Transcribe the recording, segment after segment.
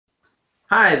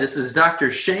Hi, this is Dr.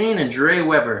 Shayne and Jere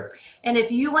Weber. And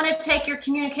if you want to take your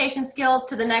communication skills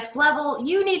to the next level,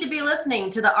 you need to be listening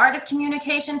to the Art of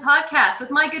Communication podcast with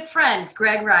my good friend,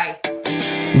 Greg Rice.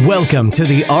 Welcome to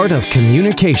the Art of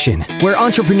Communication, where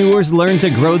entrepreneurs learn to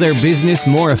grow their business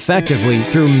more effectively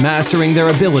through mastering their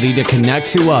ability to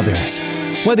connect to others.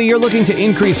 Whether you're looking to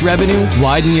increase revenue,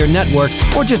 widen your network,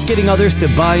 or just getting others to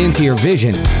buy into your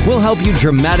vision, we'll help you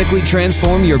dramatically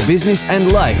transform your business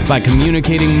and life by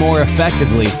communicating more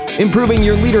effectively, improving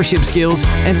your leadership skills,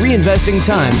 and reinvesting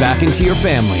time back into your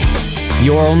family.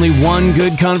 You're only one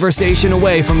good conversation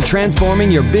away from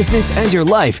transforming your business and your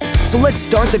life, so let's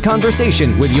start the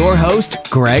conversation with your host,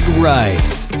 Greg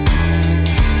Rice.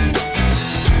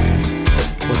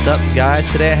 What's up, guys?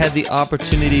 Today I had the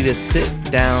opportunity to sit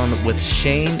down with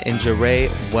Shayne and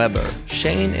Jere Weber.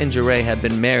 Shayne and Jere have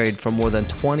been married for more than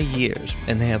 20 years,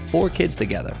 and they have 4 kids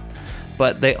together.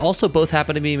 But they also both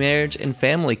happen to be marriage and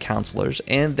family counselors,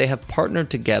 and they have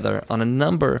partnered together on a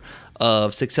number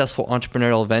of successful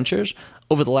entrepreneurial ventures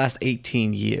over the last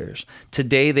 18 years.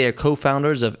 Today, they are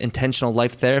co-founders of Intentional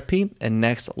Life Therapy and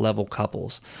Next Level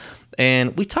Couples.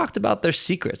 And we talked about their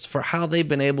secrets for how they've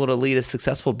been able to lead a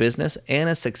successful business and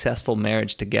a successful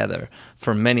marriage together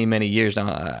for many, many years now.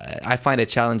 I find it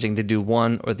challenging to do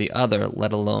one or the other,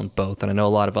 let alone both, and I know a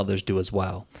lot of others do as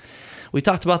well. We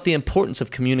talked about the importance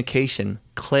of communication,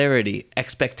 clarity,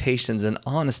 expectations, and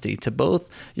honesty to both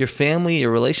your family,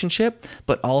 your relationship,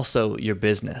 but also your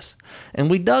business.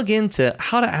 And we dug into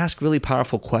how to ask really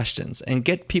powerful questions and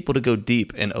get people to go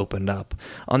deep and open up.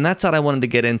 On that side, I wanted to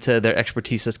get into their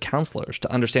expertise as counselors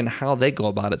to understand how they go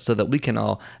about it so that we can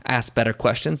all ask better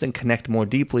questions and connect more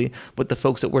deeply with the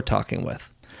folks that we're talking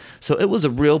with. So it was a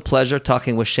real pleasure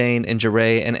talking with Shayne and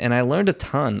Jere, and I learned a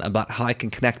ton about how I can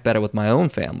connect better with my own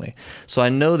family. So I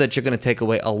know that you're going to take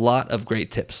away a lot of great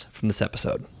tips from this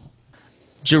episode.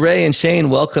 Jere and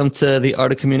Shayne, welcome to the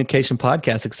Art of Communication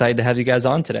podcast. Excited to have you guys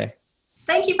on today.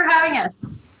 Thank you for having us.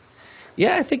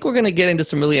 Yeah, I think we're going to get into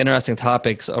some really interesting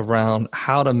topics around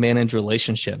how to manage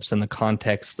relationships in the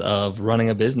context of running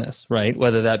a business, right?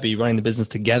 Whether that be running the business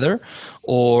together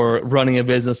or running a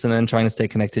business and then trying to stay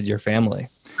connected to your family.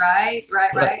 Right.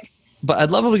 But I'd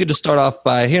love if we could just start off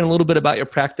by hearing a little bit about your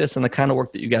practice and the kind of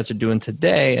work that you guys are doing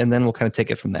today, and then we'll kind of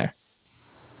take it from there.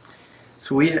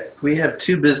 So we have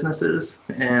 2 businesses,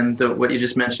 and what you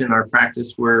just mentioned in our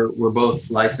practice, we're both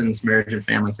licensed marriage and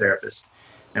family therapists,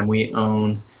 and we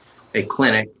own a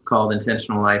clinic called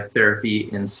Intentional Life Therapy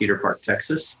in Cedar Park,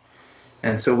 Texas.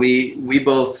 And so we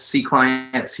both see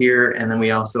clients here, and then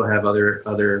we also have other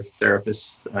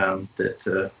therapists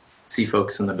that see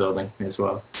folks in the building as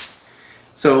well.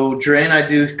 So Jere and I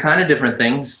do kind of different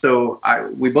things. So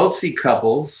we both see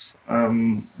couples,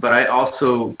 but I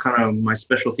also my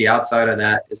specialty outside of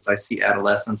that is I see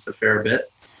adolescents a fair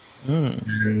bit.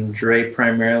 And Jere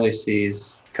primarily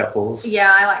sees couples.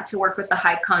 Yeah, I like to work with the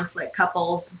high conflict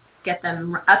couples, get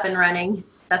them up and running.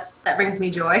 That brings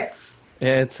me joy.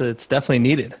 Yeah, it's definitely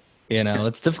needed. You know,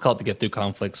 it's difficult to get through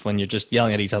conflicts when you're just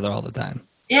yelling at each other all the time.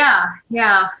 Yeah.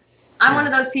 I'm one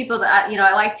of those people that,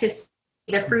 I like to see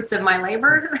the fruits of my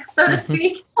labor, so to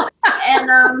speak.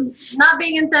 And not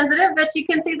being insensitive, but you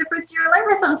can see the fruits of your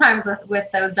labor sometimes with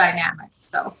those dynamics.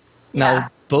 So, yeah. Now,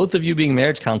 both of you being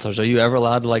marriage counselors, are you ever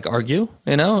allowed to argue,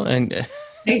 And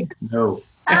No.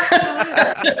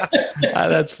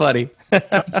 That's funny.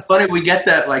 It's funny, we get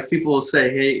that, people will say,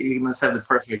 hey, you must have the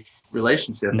perfect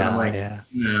relationship. No, I'm like, yeah.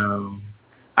 No.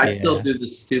 I still do the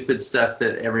stupid stuff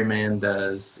that every man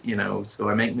does, so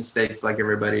I make mistakes like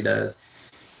everybody does.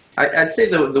 I'd say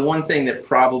the one thing that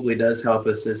probably does help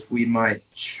us is we might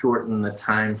shorten the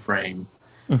time frame,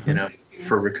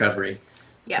 for recovery.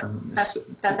 Yeah, that's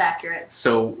accurate.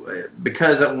 So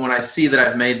because when I see that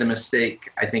I've made the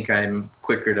mistake, I think I'm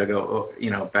quicker to go,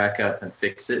 back up and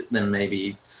fix it than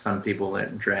maybe some people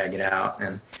that drag it out.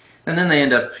 And then they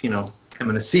end up,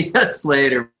 coming to see us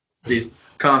later, these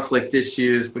conflict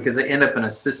issues, because they end up in a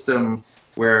system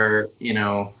where,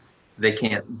 they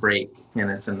can't break, and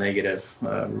it's a negative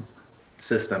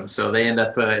system. So they end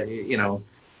up,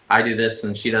 I do this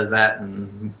and she does that,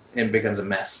 and it becomes a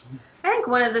mess. I think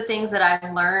one of the things that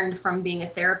I've learned from being a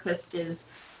therapist is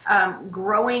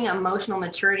growing emotional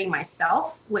maturity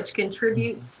myself, which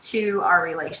contributes to our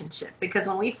relationship. Because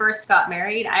when we first got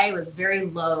married, I was very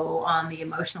low on the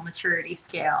emotional maturity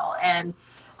scale. And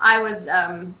I was,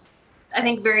 I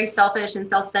think, very selfish and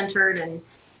self-centered and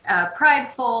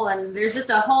prideful. And there's just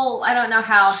a whole, I don't know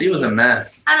how. She was a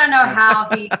mess. I don't know how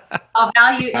he saw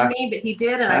value in me, but he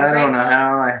did. And I don't know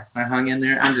how I hung in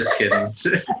there. I'm just kidding.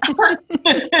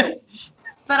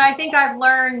 But I think I've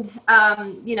learned,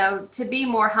 to be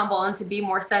more humble and to be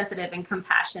more sensitive and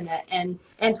compassionate and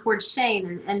towards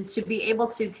Shayne and to be able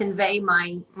to convey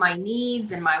my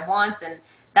needs and my wants. And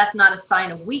that's not a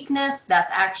sign of weakness.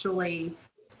 That's actually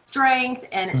strength,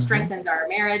 and it strengthens our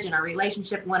marriage and our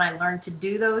relationship when I learn to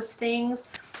do those things.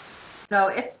 So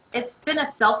it's been a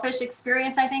selfish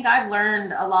experience. I think I've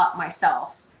learned a lot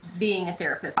myself being a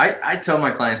therapist. I tell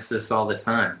my clients this all the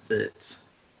time, that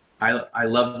I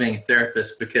love being a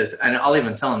therapist because, and I'll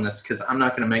even tell them this because I'm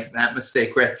not going to make that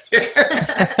mistake right there.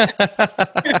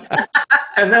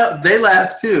 And they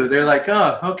laugh too. They're like,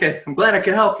 oh, okay, I'm glad I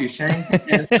could help you, Shayne.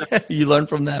 And, You learn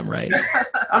from them, right?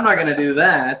 I'm not going to do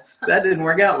that. That didn't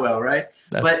work out well, right?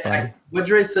 That's But what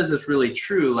Jere says is really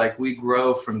true. Like, we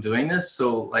grow from doing this.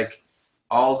 So, like,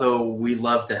 although we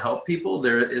love to help people,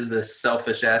 there is this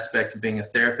selfish aspect of being a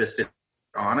therapist, if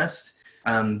we're honest,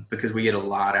 because we get a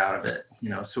lot out of it.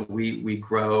 So we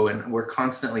grow, and we're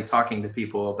constantly talking to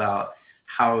people about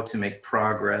how to make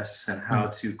progress and how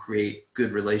to create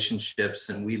good relationships,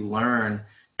 and we learn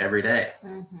every day.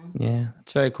 Yeah,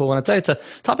 it's very cool. And I tell you, it's a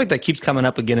topic that keeps coming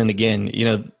up again and again.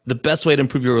 The best way to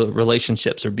improve your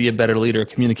relationships or be a better leader,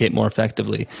 communicate more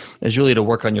effectively, is really to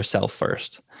work on yourself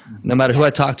first. No matter who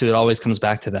I talk to, it always comes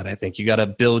back to that. I think you got to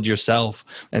build yourself,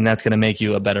 and that's going to make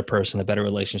you a better person, a better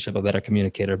relationship, a better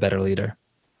communicator, a better leader.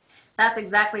 That's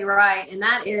exactly right. And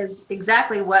that is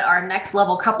exactly what our next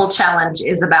level couple challenge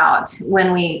is about.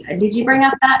 Did you bring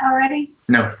up that already?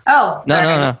 No. Oh, sorry.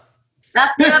 No.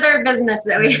 That's the other business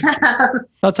that we have.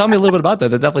 Oh, tell me a little bit about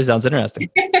that. That definitely sounds interesting.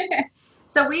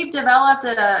 So we've developed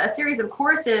a series of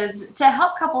courses to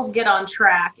help couples get on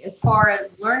track as far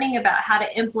as learning about how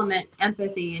to implement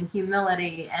empathy and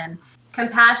humility and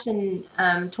compassion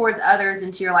towards others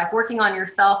into your life, working on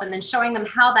yourself, and then showing them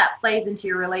how that plays into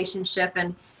your relationship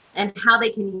and how they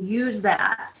can use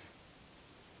that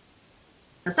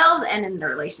themselves and in their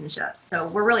relationships. So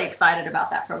we're really excited about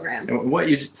that program. And what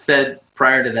you said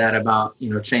prior to that about,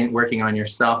 working on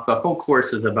yourself, the whole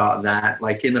course is about that.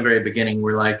 Like, in the very beginning,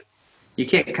 we're like, you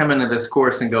can't come into this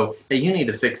course and go, hey, you need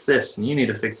to fix this and you need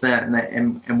to fix that.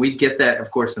 And we get that,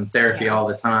 of course, in therapy all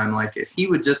the time. Like, if he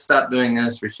would just stop doing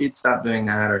this, or she'd stop doing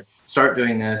that, or start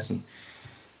doing this. And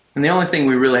the only thing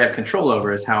we really have control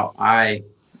over is how I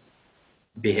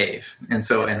behave, and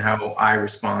how I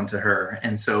respond to her.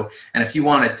 And if you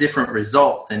want a different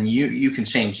result, then you can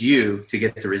change you to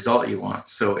get the result you want.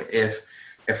 So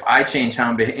if I change how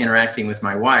I'm interacting with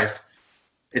my wife,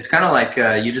 it's kind of like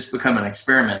you just become an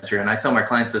experimenter. And I tell my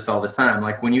clients this all the time.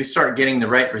 Like, when you start getting the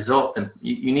right result, then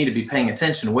you need to be paying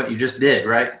attention to what you just did,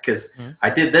 right? Because I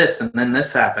did this and then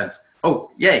this happened.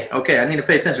 Oh, yay. Okay, I need to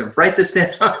pay attention. Write this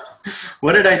down.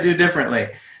 What did I do differently?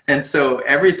 And so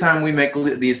every time we make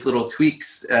these little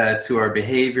tweaks to our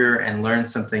behavior and learn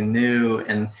something new,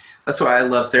 and that's why I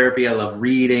love therapy. I love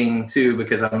reading too,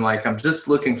 because I'm just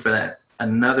looking for that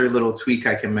another little tweak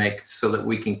I can make so that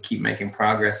we can keep making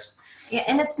progress. Yeah,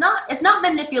 and it's not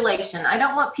manipulation. I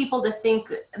don't want people to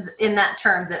think in that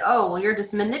terms that, oh, well, you're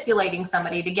just manipulating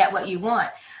somebody to get what you want.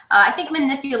 I think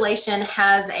manipulation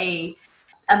has a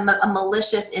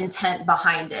malicious intent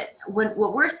behind it. What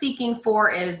we're seeking for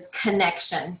is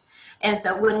connection. And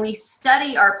so when we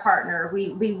study our partner,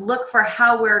 we look for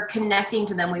how we're connecting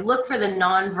to them. We look for the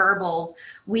nonverbals.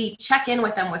 We check in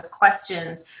with them with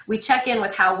questions. We check in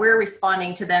with how we're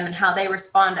responding to them and how they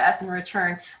respond to us in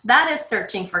return. That is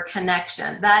searching for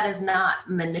connection. That is not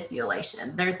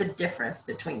manipulation. There's a difference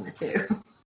between the two.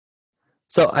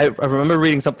 So I remember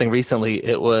reading something recently.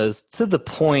 It was to the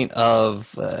point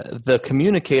of the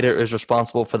communicator is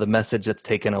responsible for the message that's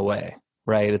taken away,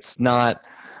 right? It's not,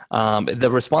 the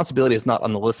responsibility is not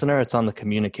on the listener, it's on the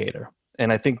communicator.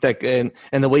 And I think that,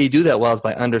 and the way you do that well is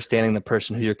by understanding the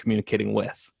person who you're communicating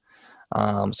with.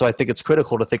 So I think it's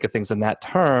critical to think of things in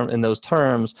those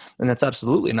terms, and that's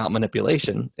absolutely not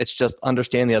manipulation. It's just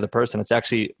understanding the other person. It's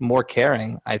actually more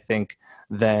caring, I think,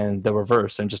 than the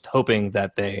reverse, and just hoping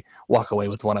that they walk away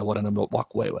with what I want them to walk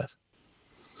away with.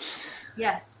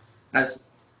 Yes. As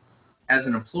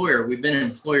an employer, we've been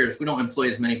employers. We don't employ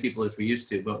as many people as we used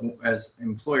to, but as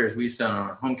employers, we used to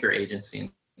own a home care agency,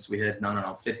 and so we had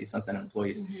 50-something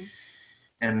employees. Mm-hmm.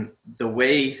 And the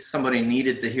way somebody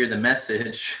needed to hear the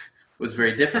message was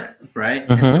very different, right?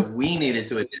 Mm-hmm. And so we needed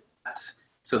to adapt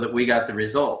so that we got the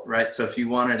result, right? So if you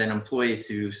wanted an employee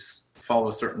to follow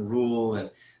a certain rule,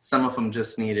 and some of them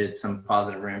just needed some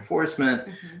positive reinforcement,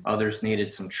 others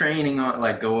needed some training on,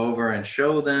 like, go over and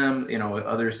show them,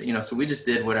 others, so we just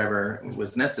did whatever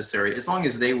was necessary, as long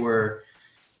as they were,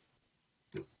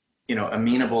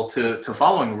 amenable to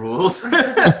following rules.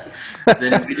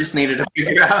 Then we just need to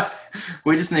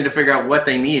figure out what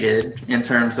they needed in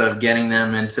terms of getting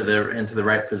them into the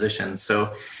right position.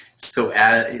 So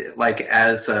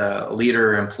as a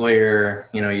leader or employer,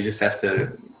 you just have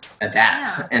to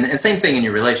adapt. Yeah. And same thing in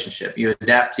your relationship. You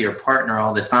adapt to your partner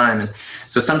all the time. And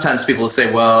so sometimes people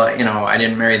say, well, I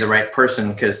didn't marry the right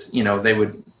person because, they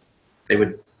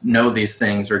would know these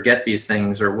things or get these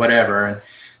things or whatever. And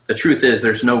the truth is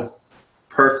there's no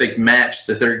perfect match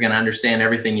that they're going to understand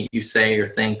everything you say or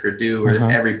think or do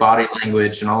or every body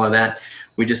language and all of that.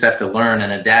 We just have to learn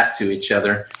and adapt to each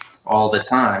other all the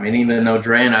time. And even though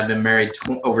Dre and I've been married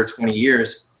over 20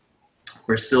 years,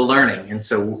 we're still learning.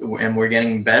 And we're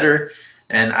getting better.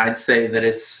 And I'd say that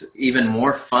it's even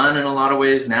more fun in a lot of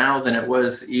ways now than it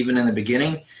was even in the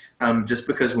beginning, just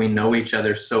because we know each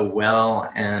other so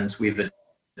well and we've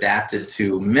adapted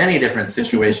to many different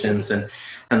situations and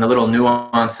the little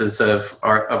nuances of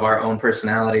our own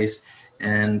personalities.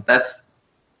 And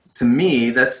to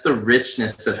me, that's the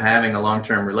richness of having a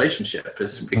long-term relationship,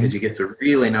 is because you get to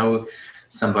really know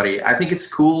somebody. I think it's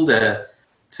cool to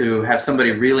have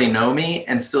somebody really know me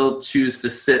and still choose to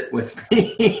sit with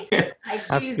me.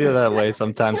 I feel that way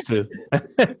sometimes too.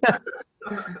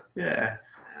 Yeah.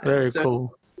 Very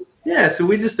cool. Yeah, so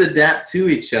we just adapt to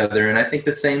each other. And I think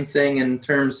the same thing in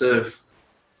terms of,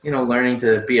 learning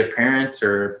to be a parent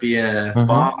or be a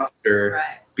boss or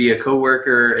be a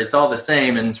coworker. It's all the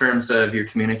same in terms of your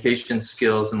communication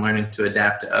skills and learning to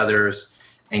adapt to others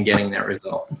and getting that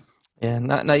result. Yeah.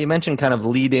 Now you mentioned kind of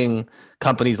leading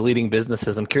companies, leading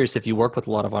businesses. I'm curious if you work with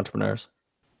a lot of entrepreneurs.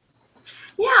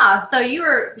 Yeah. So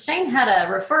Shayne had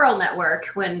a referral network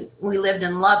when we lived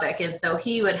in Lubbock. And so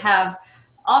he would have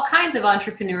all kinds of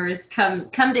entrepreneurs come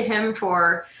to him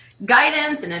for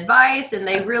guidance and advice. And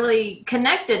they really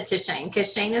connected to Shayne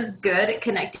because Shayne is good at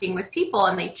connecting with people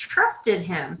and they trusted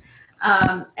him.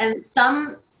 And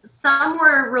some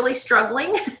were really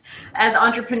struggling as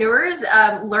entrepreneurs,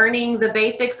 learning the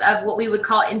basics of what we would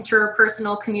call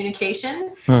interpersonal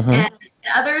communication. And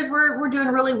others were doing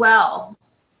really well.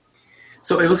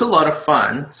 So it was a lot of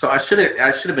fun. So I should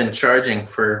have been charging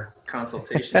for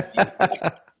consultation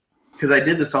because I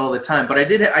did this all the time. But I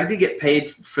did get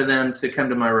paid for them to come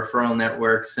to my referral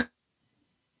networks. And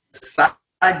the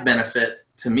side benefit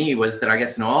to me was that I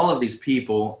got to know all of these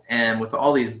people and with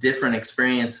all these different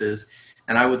experiences.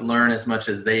 And I would learn as much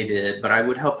as they did, but I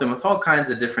would help them with all kinds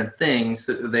of different things.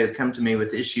 They would come to me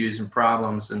with issues and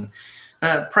problems and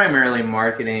primarily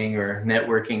marketing or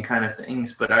networking kind of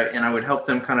things. But I would help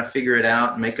them kind of figure it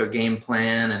out and make a game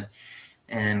plan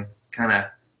and kind of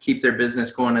keep their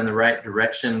business going in the right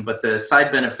direction. But the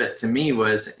side benefit to me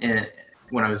was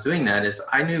when I was doing that is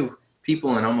I knew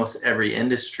people in almost every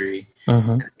industry.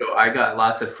 And so I got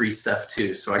lots of free stuff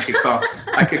too. So I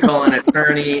could call an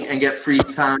attorney and get free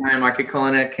time. I could call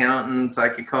an accountant. I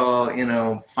could call,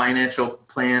 financial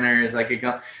planners. I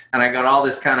got all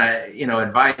this kind of,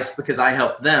 advice because I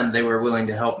helped them. They were willing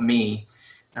to help me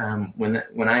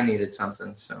when I needed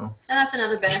something. So. And that's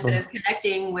another benefit of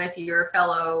connecting with your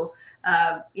fellow,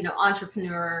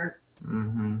 entrepreneur.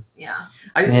 Yeah.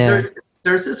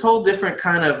 There's this whole different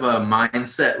kind of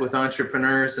mindset with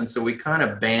entrepreneurs. And so we kind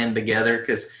of band together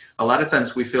because a lot of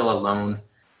times we feel alone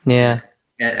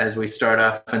as we start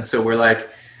off. And so we're like,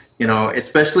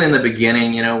 especially in the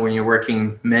beginning, when you're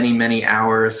working many, many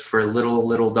hours for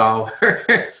little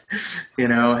dollars,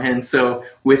 and so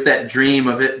with that dream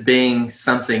of it being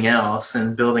something else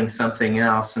and building something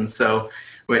else. And so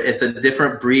it's a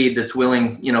different breed that's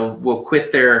willing, will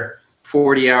quit their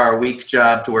 40-hour-a-week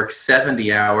job to work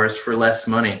 70 hours for less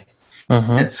money.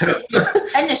 And so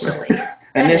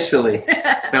initially.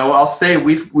 Now I'll say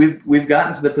we've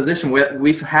gotten to the position where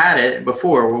we've had it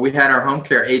before where we had our home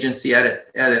care agency at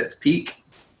its peak.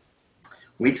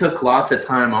 We took lots of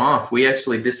time off. We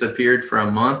actually disappeared for a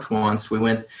month once. We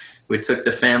took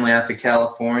the family out to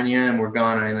California and we're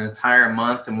gone an entire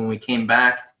month. And when we came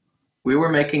back, we were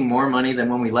making more money than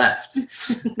when we left.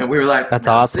 And we were like, that's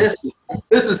awesome.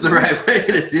 This is the right way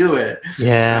to do it.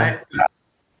 Yeah.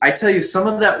 I tell you, some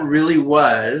of that really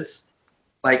was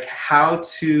like how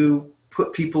to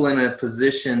put people in a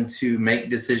position to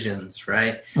make decisions,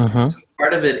 right? So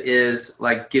part of it is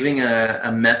like giving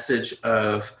a message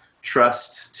of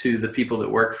trust to the people that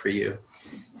work for you.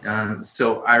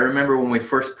 So I remember when we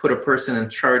first put a person in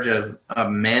charge of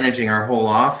managing our whole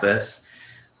office,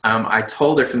 I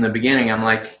told her from the beginning, I'm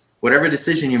like, whatever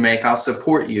decision you make, I'll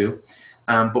support you.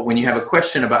 But when you have a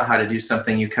question about how to do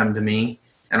something, you come to me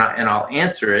and I'll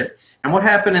answer it. And what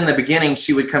happened in the beginning,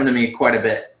 she would come to me quite a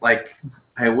bit. Like,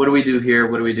 hey, what do we do here?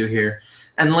 What do we do here?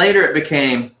 And later it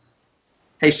became,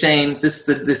 hey, Shayne,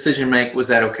 the decision make, was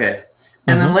that okay?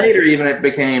 And then later even it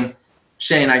became,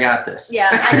 Shayne, I got this. Yeah,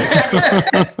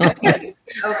 I did.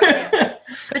 Okay.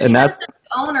 But she had a sense of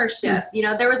ownership.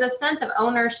 There was a sense of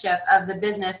ownership of the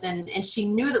business, and she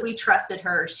knew that we trusted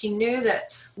her. She knew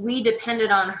that we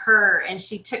depended on her, and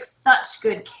she took such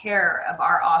good care of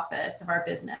our office, of our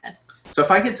business. So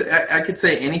if I could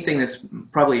say anything that's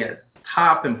probably at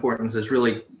top importance is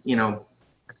really,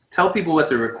 tell people what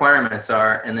the requirements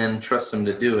are and then trust them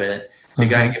to do it. So you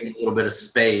got to give them a little bit of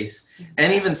space,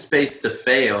 and even space to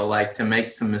fail, like to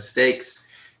make some mistakes,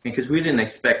 because we didn't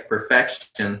expect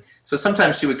perfection. So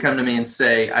sometimes she would come to me and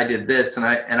say, I did this, and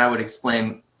I would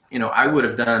explain, I would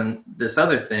have done this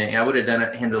other thing. I would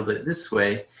have handled it this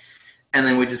way. And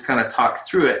then we just kind of talked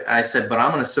through it. I said, but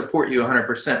I'm going to support you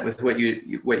 100% with what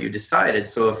you decided.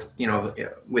 So if,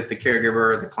 with the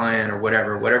caregiver or the client or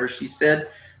whatever she said,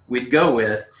 we'd go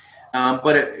with.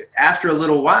 But after a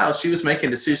little while, she was making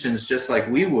decisions just like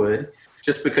we would,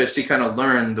 just because she kind of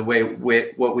learned the way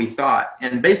what we thought.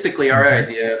 And basically our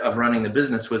idea of running the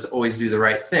business was always do the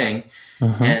right thing.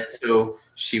 And so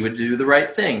she would do the right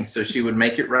thing. So she would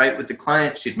make it right with the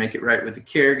client. She'd make it right with the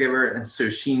caregiver. And so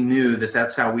she knew that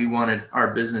that's how we wanted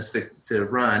our business to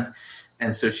run.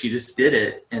 And so she just did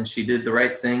it, and she did the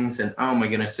right things. And oh my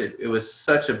goodness, it was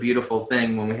such a beautiful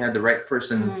thing when we had the right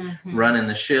person running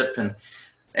the ship. And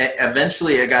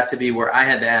eventually it got to be where I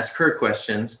had to ask her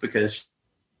questions, because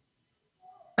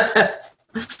and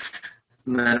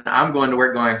then I'm going to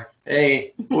work going,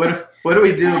 hey, what do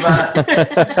we do about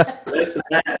this and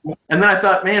that? And then I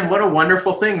thought, man, what a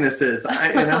wonderful thing this is.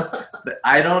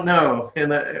 I don't know,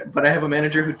 but I have a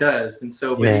manager who does. And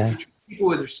so, but if you treat people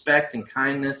with respect and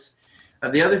kindness,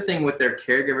 the other thing with their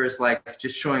caregivers, like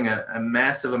just showing a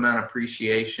massive amount of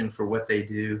appreciation for what they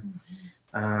do.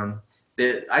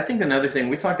 I think another thing,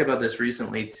 we talked about this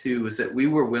recently too, is that we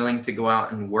were willing to go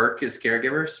out and work as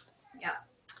caregivers.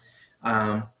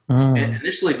 Yeah. And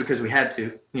initially because we had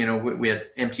to, we had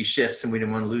empty shifts and we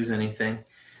didn't want to lose anything.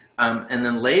 And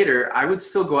then later I would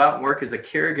still go out and work as a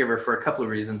caregiver for a couple of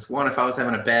reasons. One, if I was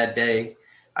having a bad day,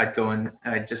 I'd go and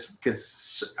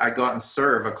because I'd go out and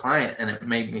serve a client and it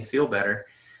made me feel better.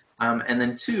 And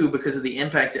then two, because of the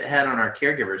impact it had on our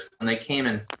caregivers when they came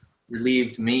and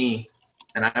relieved me,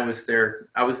 and I was the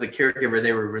caregiver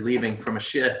they were relieving from a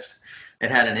shift.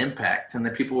 It had an impact, and the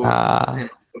people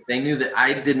they knew that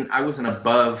I wasn't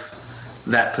above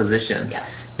that position,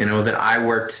 that I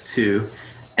worked to.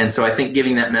 And so I think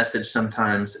giving that message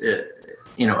sometimes,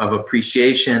 of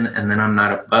appreciation, and then I'm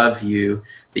not above you,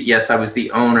 that yes, I was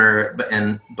the owner,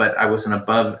 but I wasn't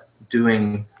above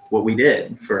doing what we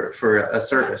did for a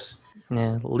service.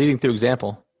 Yeah. Leading through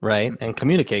example, right? And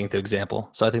communicating through example.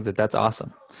 So I think that's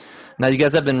awesome. Now, you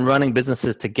guys have been running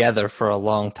businesses together for a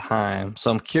long time. So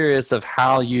I'm curious of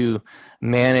how you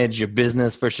manage your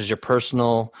business versus your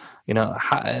personal,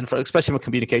 especially from a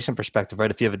communication perspective,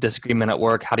 right? If you have a disagreement at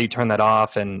work, how do you turn that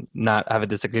off and not have a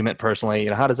disagreement personally?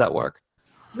 How does that work?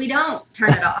 We don't turn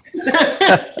it off.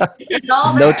 It's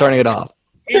all there. No turning it off.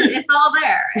 It's all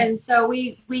there. And so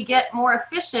we get more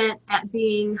efficient at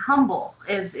being humble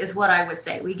is what I would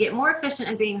say. We get more efficient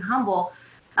at being humble.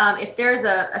 If there's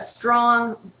a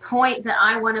strong point that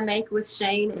I want to make with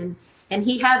Shayne and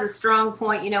he has a strong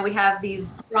point, we have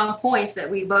these strong points that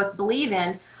we both believe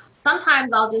in.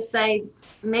 Sometimes I'll just say,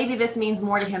 maybe this means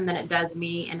more to him than it does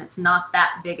me, and it's not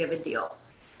that big of a deal.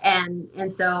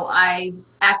 And so I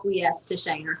acquiesce to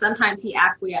Shayne, or sometimes he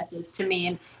acquiesces to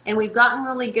me. And we've gotten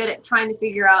really good at trying to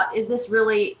figure out, is this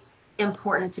really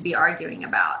important to be arguing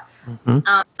about?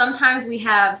 Sometimes we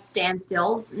have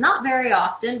standstills, not very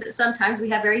often, but sometimes we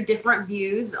have very different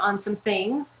views on some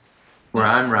things. Where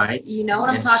I'm right. You know what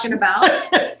I'm talking about.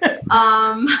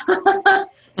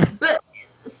 But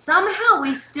somehow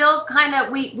we still kind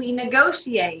of, we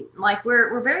negotiate. Like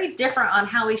we're very different on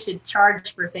how we should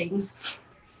charge for things.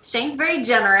 Shayne's very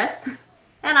generous,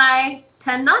 and I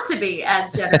tend not to be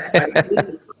as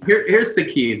generous. Here's the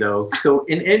key, though. So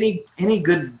in any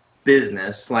good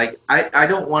business, like I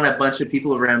don't want a bunch of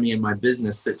people around me in my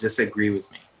business that just agree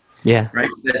with me. Yeah. Right.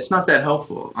 That's not that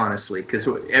helpful, honestly, because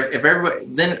if everybody,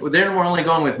 then we're only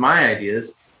going with my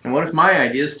ideas, and what if my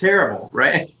idea is terrible,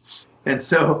 right? And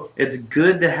so it's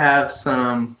good to have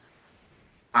some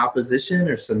opposition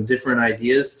or some different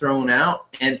ideas thrown out,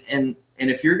 and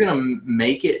if you're going to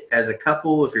make it as a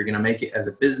couple, if you're going to make it as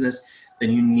a business, then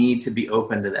you need to be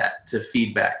open to that, to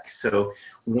feedback. So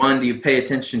one, do you pay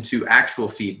attention to actual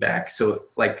feedback? So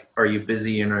like, are you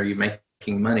busy and are you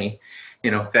making money?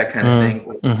 That kind of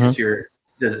thing.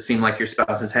 Does it seem like your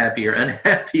spouse is happy or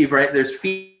unhappy, right? There's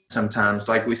feedback sometimes.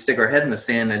 Like we stick our head in the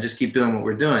sand and just keep doing what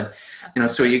we're doing.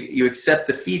 So you accept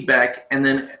the feedback. And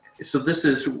then, so this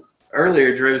is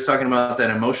earlier, Jere was talking about that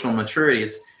emotional maturity.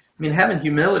 Having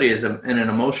humility is an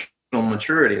emotional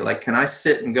maturity. Like, can I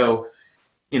sit and go,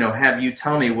 have you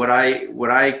tell me what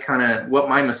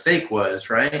my mistake was,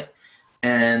 right?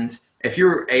 And if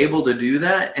you're able to do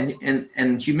that,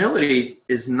 and humility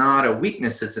is not a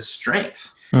weakness, it's a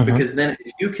strength. Because then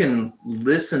if you can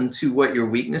listen to what your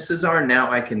weaknesses are, now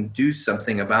I can do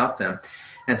something about them.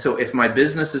 And so if my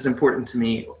business is important to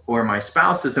me or my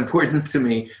spouse is important to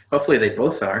me, hopefully they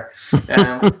both are,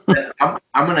 then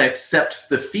I'm going to accept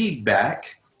the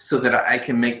feedback so that I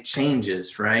can make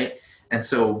changes, right? And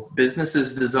so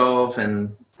businesses dissolve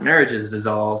and marriages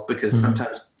dissolve because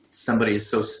sometimes somebody is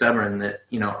so stubborn that,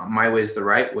 my way is the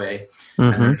right way.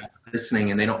 And they're not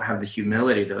listening, and they don't have the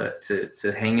humility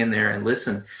to hang in there and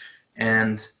listen.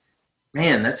 And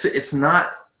man, it's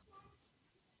not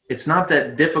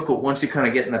that difficult once you kind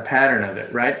of get in the pattern of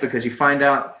it, right? Because you find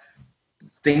out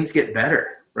things get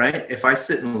better, right? If I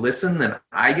sit and listen, then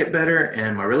I get better,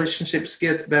 and my relationships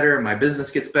get better, and my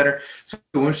business gets better. So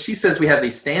when she says we have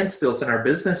these standstills in our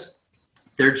business,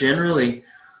 they're generally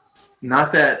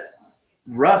not that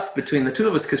rough between the two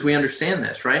of us because we understand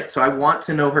this, right? So I want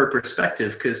to know her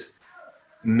perspective because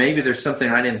maybe there's something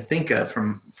I didn't think of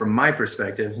from my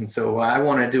perspective. And so I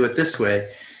want to do it this way.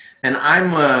 And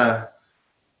I'm a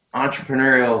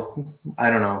entrepreneurial,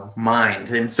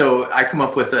 mind. And so I come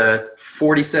up with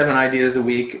 47 ideas a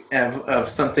week of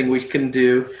something we can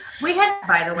do. We had,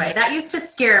 by the way, that used to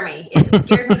scare me. It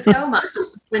scared me so much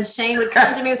when Shayne would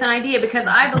come to me with an idea because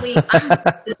I believe I'm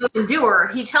the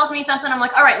doer. He tells me something, I'm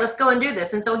like, all right, let's go and do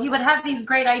this. And so he would have these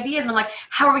great ideas. And I'm like,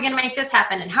 how are we going to make this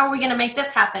happen? And how are we going to make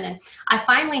this happen? And I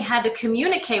finally had to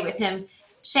communicate with him.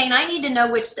 Shayne, I need to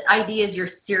know which ideas you're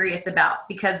serious about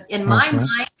because in my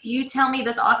mind, you tell me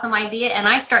this awesome idea and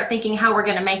I start thinking how we're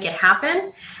going to make it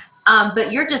happen.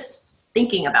 But you're just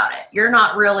thinking about it. You're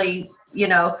not really,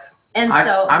 and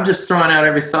so I'm just throwing out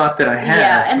every thought that I have.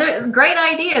 Yeah. And they're great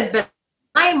ideas, but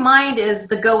my mind is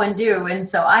the go and do. And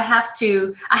so I have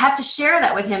to share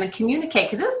that with him and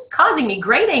communicate because it was causing me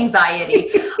great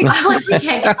anxiety. I'm like, we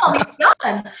can't get all these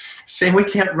done. Shayne, we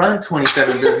can't run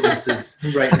 27 businesses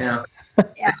right now.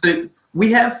 Yeah. So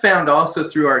we have found also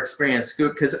through our experience,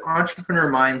 because entrepreneur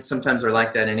minds sometimes are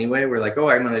like that anyway. We're like, oh,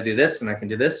 I'm going to do this and I can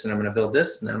do this and I'm going to build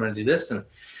this and then I'm going to do this. And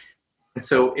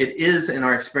so it is in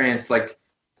our experience, like,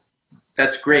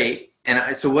 that's great.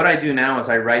 And so what I do now is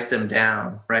I write them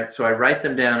down, right? So I write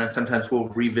them down and sometimes we'll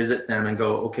revisit them and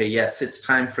go, okay, yes, it's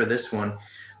time for this one.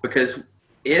 Because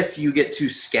if you get too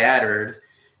scattered,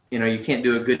 you can't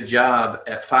do a good job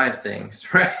at 5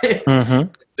 things, right?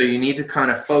 So you need to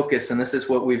kind of focus, and this is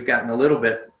what we've gotten a little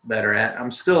bit better at. I'm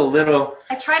still a little...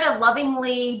 I try to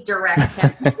lovingly direct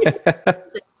him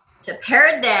to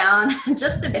pare it down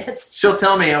just a bit. She'll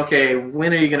tell me, okay,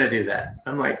 when are you going to do that?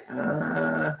 I'm like, I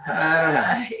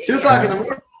don't know. 2 o'clock in the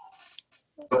morning.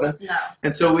 No.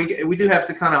 And so we do have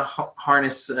to kind of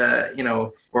harness,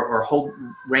 or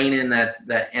rein in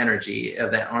that energy of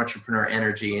that entrepreneur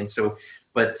energy. And so,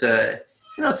 but...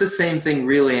 it's the same thing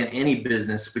really in any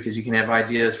business because you can have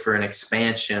ideas for an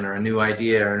expansion or a new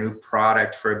idea or a new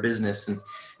product for a business. And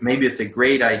maybe it's a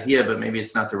great idea, but maybe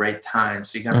it's not the right time.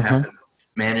 So you kind of have to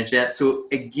manage that. So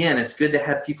again, it's good to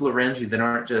have people around you that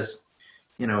aren't just,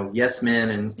 yes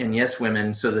men and yes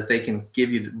women so that they can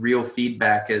give you the real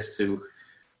feedback as to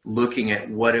looking at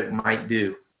what it might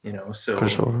do, so. For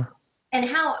sure. And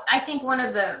how I think one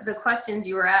of the questions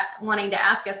you were wanting to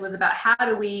ask us was about how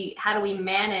do we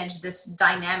manage this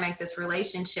dynamic, this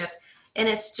relationship? And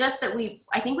it's just that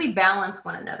I think we balance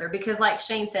one another because like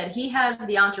Shayne said, he has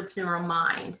the entrepreneurial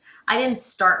mind. I didn't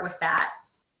start with that.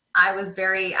 I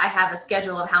have a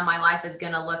schedule of how my life is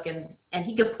going to look and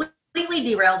he completely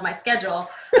derailed my schedule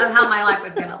of how my life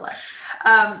was going to look.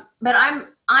 But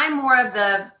I'm more of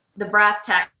the brass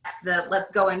tacks, the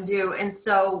let's go and do. And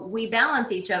so we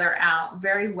balance each other out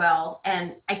very well.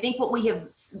 And I think what we have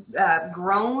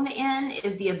grown in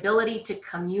is the ability to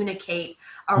communicate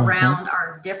around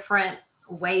our different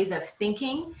ways of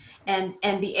thinking and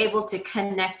be able to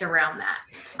connect around that.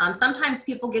 Sometimes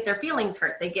people get their feelings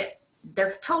hurt. They get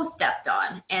their toes stepped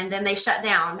on and then they shut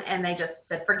down and they just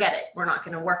said, forget it. We're not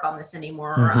going to work on this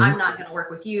anymore. Or I'm not going to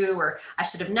work with you, or I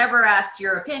should have never asked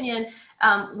your opinion.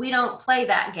 We don't play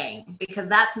that game because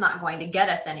that's not going to get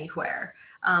us anywhere.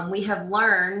 We have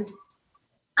learned,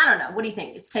 I don't know. What do you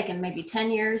think? It's taken maybe 10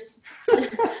 years.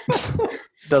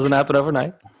 Doesn't happen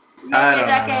overnight. Maybe a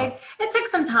decade. It took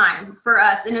some time for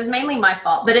us, and it was mainly my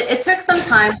fault, but it took some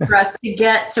time for us to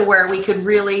get to where we could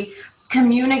really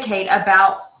communicate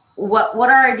about what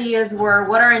our ideas were,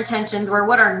 what our intentions were,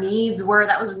 what our needs were.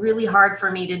 That was really hard for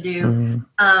me to do.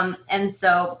 And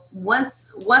so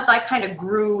once I kind of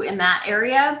grew in that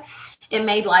area, it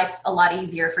made life a lot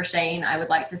easier for Shayne, I would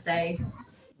like to say.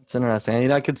 It's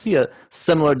interesting. I could see a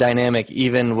similar dynamic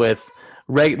even with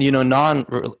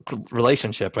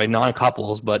non-relationship, right?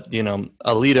 Non-couples, but,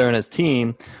 a leader and his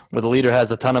team, where the leader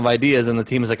has a ton of ideas and the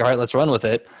team is like, all right, let's run with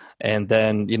it. And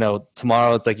then,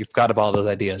 tomorrow it's like you forgot about all those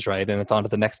ideas, right? And it's on to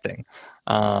the next thing.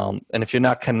 And if you're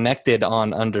not connected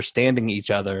on understanding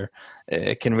each other,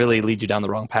 it can really lead you down the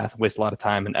wrong path, waste a lot of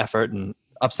time and effort, and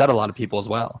upset a lot of people as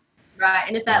well. Right.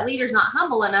 And if that leader's not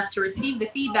humble enough to receive the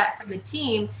feedback from the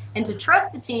team and to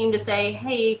trust the team to say,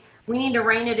 hey, we need to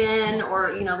rein it in,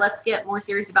 or, let's get more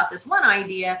serious about this one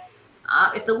idea.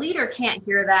 If the leader can't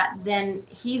hear that, then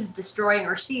he's destroying,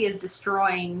 or she is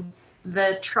destroying,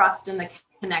 the trust and the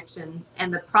connection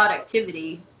and the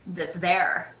productivity that's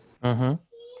there. Mm-hmm.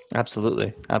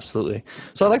 Absolutely.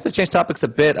 So I'd like to change topics a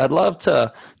bit. I'd love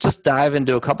to just dive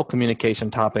into a couple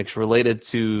communication topics related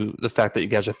to the fact that you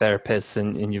guys are therapists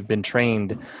and you've been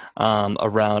trained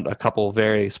around a couple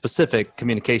very specific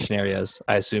communication areas,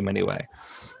 I assume anyway.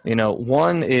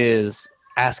 One is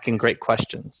asking great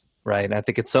questions, right? And I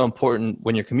think it's so important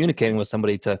when you're communicating with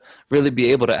somebody to really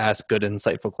be able to ask good,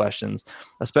 insightful questions,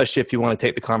 especially if you want to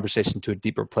take the conversation to a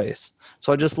deeper place.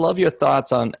 So I just love your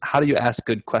thoughts on how do you ask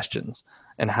good questions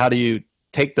and how do you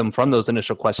take them from those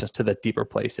initial questions to that deeper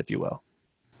place, if you will?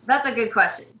 That's a good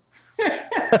question.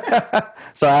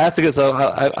 So I asked it, so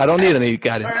I don't need any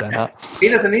guidance then, huh? He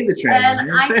doesn't need the training.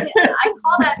 And I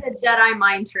call that the Jedi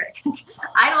mind trick.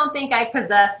 I don't think I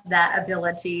possess that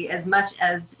ability as much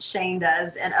as Shayne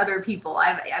does and other people.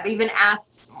 I've even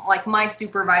asked, like, my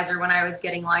supervisor when I was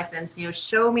getting licensed,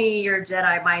 show me your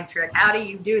Jedi mind trick. How do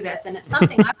you do this? And it's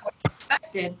something I've always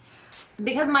respected,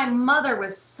 because my mother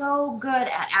was so good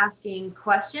at asking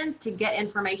questions to get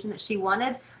information that she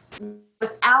wanted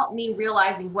without me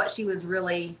realizing what she was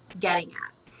really getting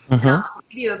at. Mm-hmm. I'll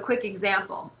give you a quick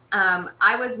example.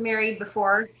 I was married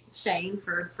before Shayne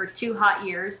for 2 hot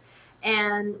years,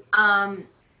 and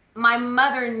my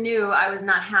mother knew I was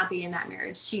not happy in that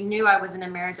marriage. She knew I was in a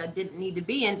marriage I didn't need to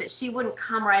be in, but she wouldn't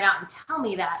come right out and tell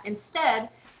me that. Instead,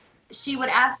 she would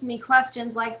ask me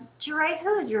questions like, Jere,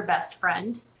 who is your best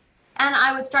friend? And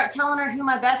I would start telling her who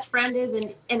my best friend is,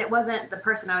 and it wasn't the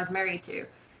person I was married to.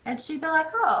 And she'd be like,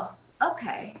 oh,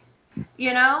 okay,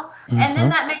 Mm-hmm. And then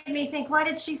that made me think, why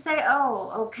did she say,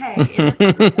 oh, okay?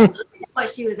 What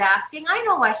she was asking. I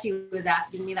know why she was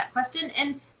asking me that question.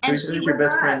 And who's your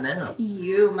best friend now?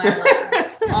 You, my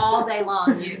love, all day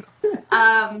long, you.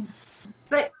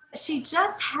 But she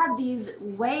just had these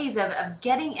ways of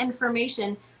getting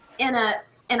information in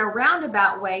a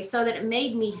roundabout way so that it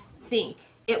made me think.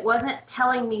 It wasn't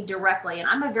telling me directly. And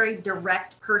I'm a very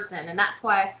direct person. And that's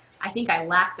why I think I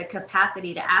lack the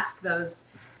capacity to ask those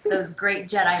great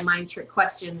Jedi mind trick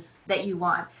questions that you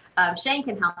want. Shayne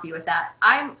can help you with that.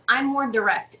 I'm more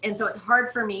direct. And so it's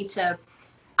hard for me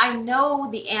I know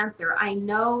the answer. I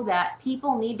know that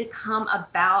people need to come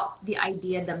about the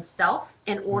idea themselves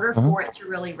in order for it to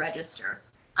really register.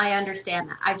 I understand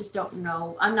that. I just don't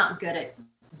know. I'm not good at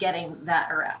getting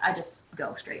that, or I just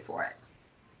go straight for it.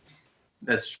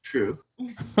 That's true.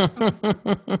 I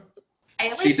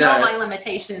at least know my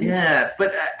limitations. Yeah,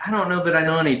 but I don't know that I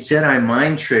know any Jedi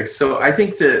mind tricks. So I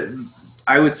think that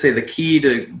I would say the key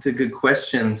to good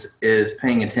questions is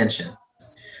paying attention,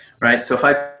 right? So if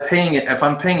I'm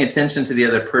paying attention to the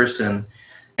other person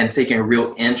and taking a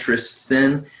real interest,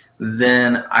 then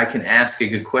I can ask a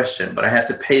good question. But I have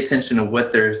to pay attention to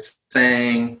what they're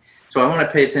saying. So I want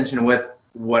to pay attention to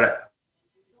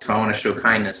so I want to show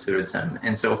kindness towards them.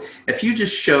 And so if you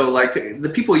just show, like,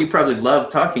 the people you probably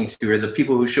love talking to are the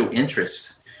people who show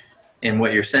interest in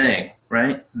what you're saying,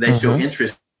 right? They show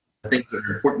interest in things that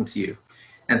are important to you.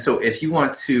 And so if you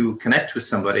want to connect with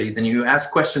somebody, then you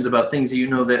ask questions about things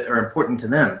that are important to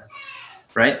them,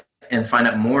 right? And find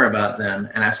out more about them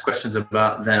and ask questions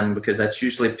about them, because that's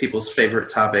usually people's favorite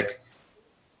topic.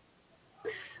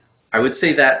 I would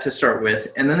say that to start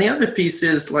with. And then the other piece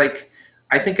is, like,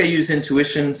 I think I use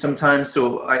intuition sometimes.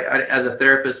 So I, as a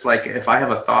therapist, like, if I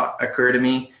have a thought occur to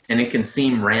me and it can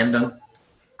seem random,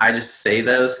 I just say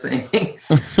those things.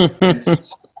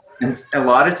 And a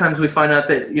lot of times we find out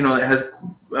that, it has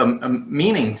a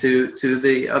meaning to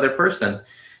the other person.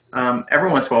 Every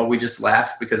once in a while we just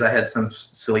laugh because I had some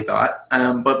silly thought.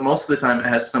 But most of the time it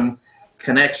has some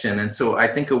connection. And so I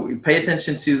think we pay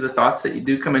attention to the thoughts that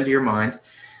do come into your mind.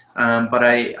 But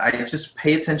I just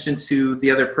pay attention to the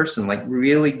other person, like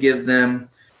really give them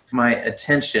my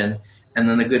attention, and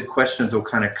then the good questions will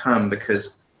kind of come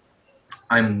because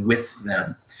I'm with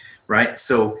them. right?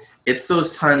 So it's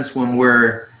those times when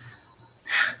we're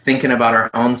thinking about our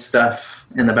own stuff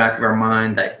in the back of our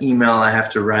mind, that email I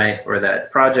have to write or that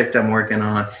project I'm working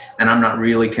on, and I'm not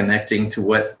really connecting to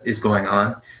what is going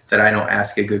on, that I don't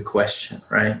ask a good question,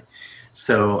 right?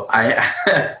 So I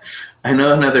I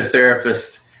know another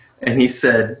therapist, and he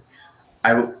said,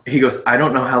 he goes, I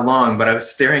don't know how long, but I was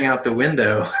staring out the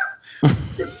window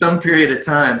for some period of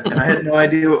time, and I had no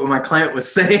idea what my client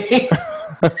was saying.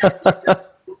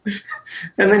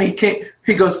 And then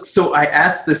he goes, so I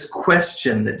asked this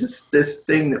question, that just this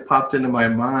thing that popped into my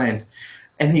mind.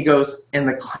 And he goes, and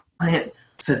the client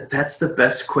said, that's the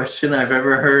best question I've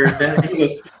ever heard. And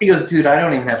he goes, dude, I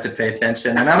don't even have to pay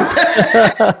attention. And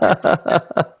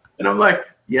I'm like,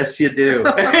 yes, you do.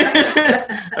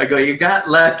 I go, you got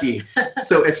lucky.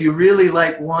 So if you really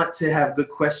want to have good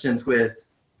questions with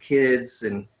kids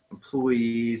and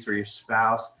employees or your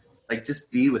spouse,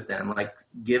 just be with them,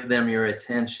 give them your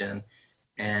attention,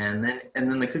 and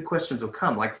then the good questions will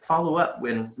come. Follow up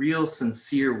in real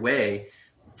sincere way,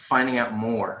 finding out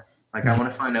more. I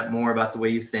want to find out more about the way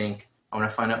you think. I want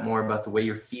to find out more about the way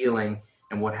you're feeling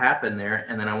and what happened there.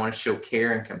 And then I want to show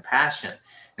care and compassion.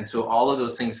 And so all of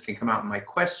those things can come out in my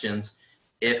questions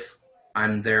if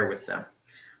I'm there with them.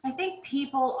 I think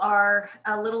people are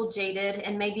a little jaded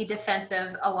and maybe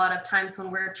defensive a lot of times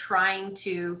when we're trying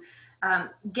to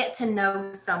get to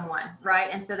know someone, right?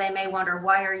 And so they may wonder,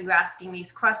 why are you asking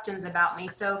these questions about me?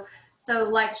 So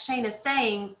like Shayne is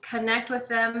saying, connect with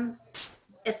them,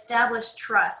 establish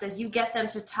trust. As you get them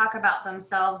to talk about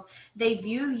themselves, they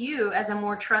view you as a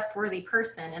more trustworthy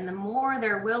person. And the more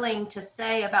they're willing to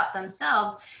say about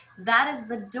themselves, that is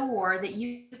the door that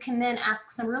you can then ask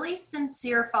some really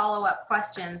sincere follow-up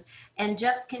questions and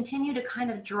just continue to kind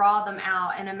of draw them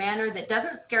out in a manner that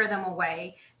doesn't scare them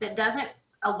away, that doesn't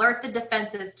alert the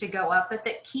defenses to go up, but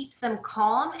that keeps them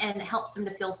calm and helps them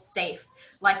to feel safe.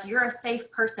 Like, you're a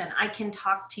safe person. I can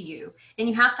talk to you. And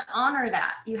you have to honor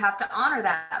that. You have to honor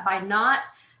that by not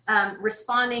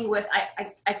responding with,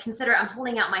 I consider I'm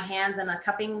holding out my hands in a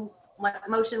cupping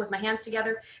motion with my hands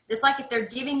together. It's like if they're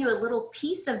giving you a little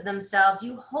piece of themselves,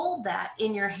 you hold that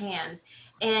in your hands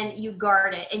and you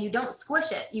guard it, and you don't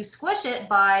squish it. You squish it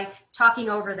by talking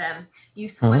over them. You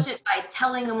squish it by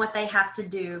telling them what they have to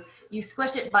do. You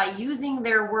squish it by using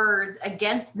their words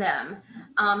against them.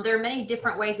 There are many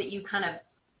different ways that you kind of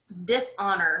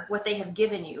dishonor what they have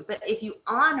given you. But if you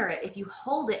honor it, if you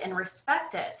hold it and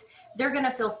respect it, they're going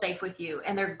to feel safe with you,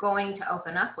 and they're going to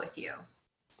open up with you.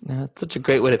 Yeah, it's such a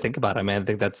great way to think about it, man. I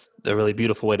think that's a really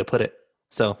beautiful way to put it.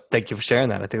 So thank you for sharing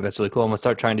that. I think that's really cool. I'm going to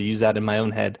start trying to use that in my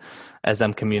own head as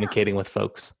I'm communicating with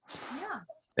folks. Yeah.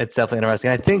 It's definitely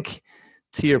interesting. I think,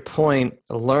 to your point,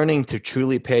 learning to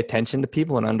truly pay attention to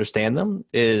people and understand them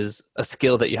is a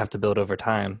skill that you have to build over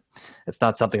time. It's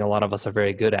not something a lot of us are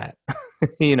very good at.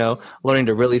 Learning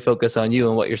to really focus on you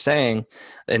and what you're saying,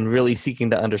 and really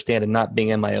seeking to understand and not being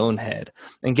in my own head,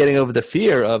 and getting over the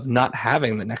fear of not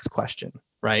having the next question.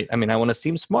 Right? I mean, I want to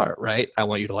seem smart, right? I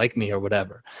want you to like me or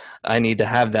whatever. I need to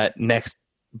have that next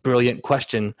brilliant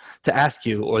question to ask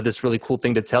you, or this really cool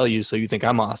thing to tell you so you think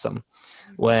I'm awesome.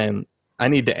 When I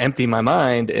need to empty my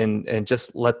mind and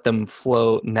just let them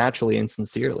flow naturally and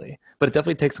sincerely. But it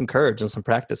definitely takes some courage and some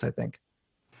practice, I think.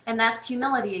 And that's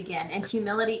humility again. And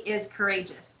humility is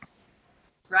courageous,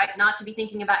 right? Not to be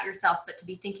thinking about yourself, but to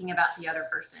be thinking about the other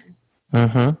person.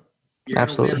 Mm-hmm. You're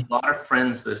Absolutely. Win a lot of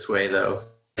friends this way, though.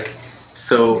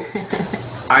 So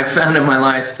I found in my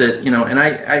life that, and I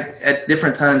at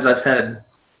different times I've had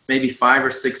maybe 5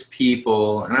 or 6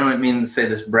 people, and I don't mean to say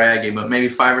this bragging, but maybe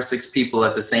 5 or 6 people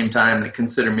at the same time that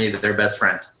consider me their best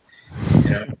friend.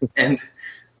 And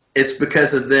it's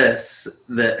because of this,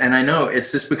 and I know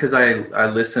it's just because I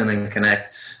listen and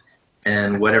connect,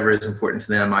 and whatever is important to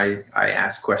them, I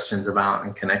ask questions about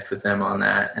and connect with them on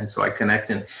that. And so I connect,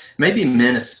 and maybe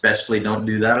men especially don't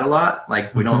do that a lot.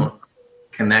 We don't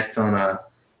connect on a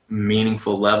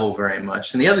meaningful level very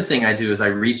much. And the other thing I do is I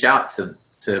reach out to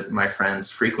my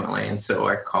friends frequently. And so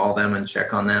I call them and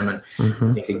check on them. And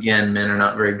I think, again, men are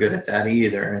not very good at that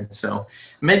either. And so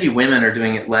maybe women are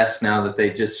doing it less now that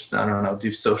they just, I don't know,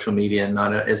 do social media and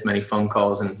not as many phone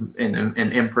calls and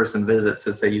in-person visits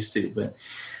as they used to. But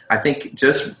I think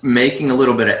just making a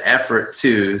little bit of effort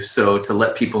too, so to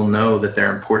let people know that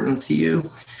they're important to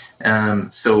you. And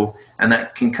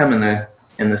that can come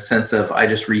in the sense of, I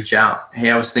just reach out.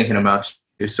 Hey, I was thinking about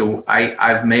you. So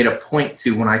I've made a point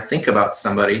to, when I think about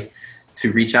somebody,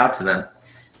 to reach out to them.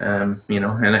 And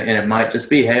it might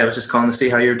just be, hey, I was just calling to see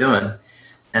how you're doing.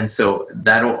 And so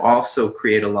that'll also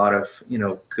create a lot of,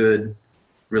 good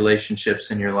relationships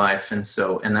in your life. And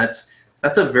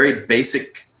that's a very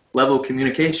basic level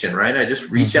communication, right? I just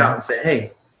reach out and say,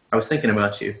 hey, I was thinking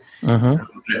about you.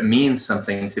 It means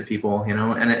something to people, you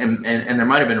know, and there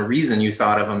might have been a reason you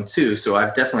thought of them too. So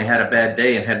I've definitely had a bad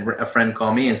day and had a friend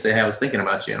call me and say, hey, I was thinking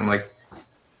about you. And I'm like,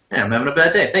 yeah, I'm having a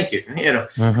bad day. Thank you. You know,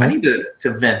 I need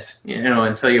to vent, you know,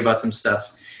 and tell you about some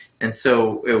stuff. And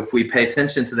so if we pay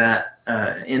attention to that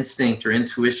instinct or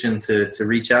intuition to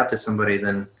reach out to somebody,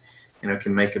 then, you know, it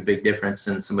can make a big difference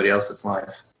in somebody else's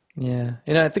life. Yeah.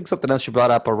 You know, I think something else you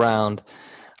brought up around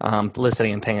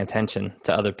listening and paying attention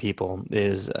to other people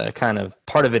is kind of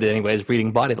part of it anyway, is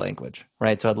reading body language,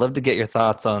 right? So I'd love to get your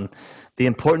thoughts on the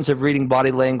importance of reading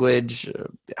body language,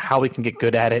 how we can get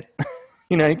good at it.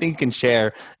 You know, anything you can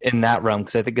share in that realm,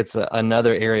 because I think it's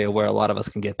another area where a lot of us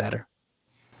can get better.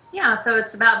 Yeah, so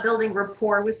it's about building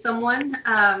rapport with someone,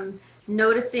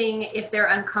 noticing if they're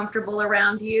uncomfortable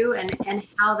around you and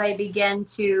how they begin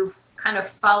to kind of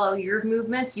follow your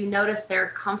movements. You notice they're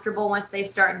comfortable once they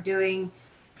start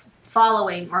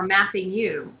following or mapping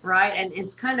you, right? And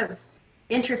it's kind of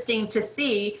interesting to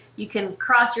see. You can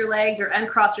cross your legs or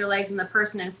uncross your legs, and the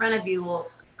person in front of you will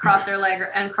cross their leg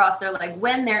or uncross their leg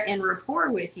when they're in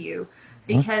rapport with you,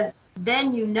 because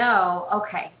then you know,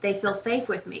 okay, they feel safe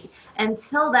with me.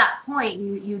 Until that point,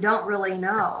 you don't really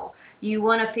know. You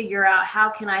want to figure out, how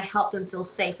can I help them feel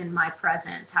safe in my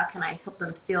presence? How can I help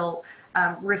them feel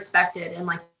respected, and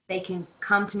like they can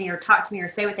come to me or talk to me or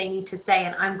say what they need to say,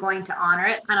 and I'm going to honor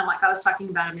it, kind of like I was talking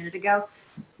about a minute ago.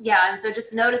 Yeah, and so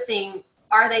just noticing,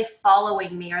 are they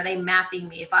following me? Are they mapping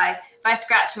me? If I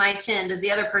scratch my chin, does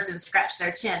the other person scratch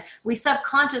their chin? We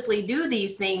subconsciously do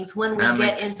these things when we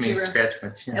get into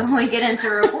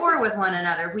rapport with one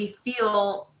another. We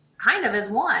feel kind of as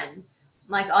one,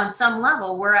 like on some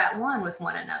level we're at one with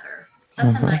one another.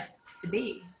 That's a nice place to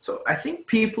be. So I think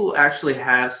people actually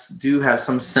do have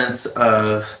some sense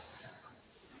of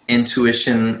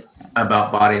intuition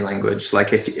about body language,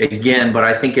 like but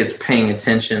I think it's paying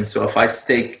attention. So if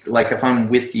if I'm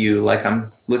with you, like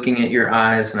I'm looking at your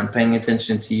eyes and I'm paying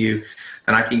attention to you,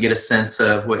 then I can get a sense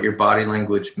of what your body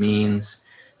language means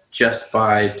just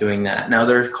by doing that. Now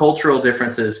there's cultural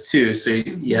differences too, so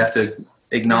you have to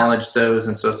acknowledge those.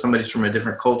 And so if somebody's from a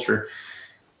different culture,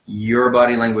 your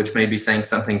body language may be saying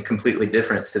something completely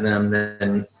different to them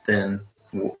than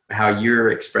how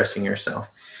you're expressing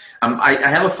yourself. I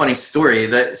have a funny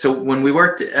story so when we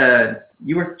worked,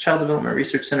 you worked Child Development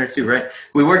Research Center too, right?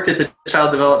 We worked at the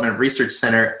Child Development Research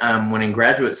Center when in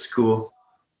graduate school.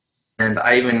 And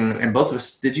both of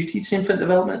us, did you teach infant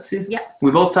development too? Yeah.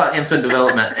 We both taught infant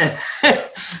development.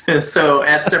 And so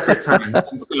at separate times.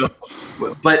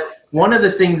 But one of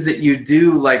the things that you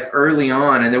do like early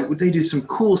on, and they do some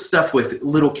cool stuff with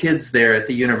little kids there at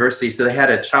the university. So they had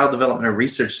a Child Development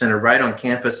Research Center right on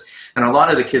campus. And a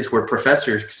lot of the kids were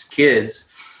professors'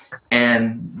 kids.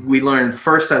 And I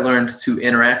learned to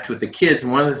interact with the kids.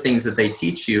 And one of the things that they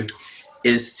teach you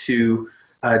is to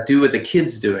do what the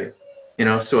kid's doing. You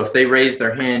know, so if they raise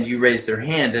their hand, you raise their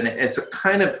hand. And it's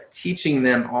kind of teaching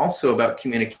them also about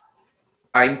communication.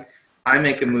 I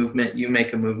make a movement, you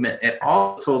make a movement. It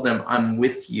all told them, I'm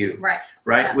with you.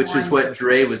 Right? Which is what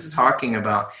Jere was talking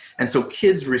about. And so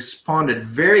kids responded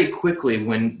very quickly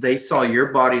when they saw your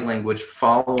body language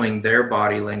following their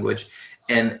body language.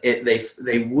 And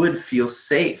they would feel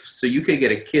safe. So you could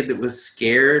get a kid that was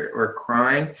scared or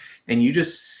crying, and you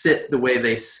just sit the way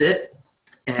they sit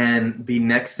and be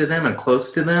next to them and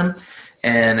close to them.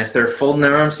 And if they're folding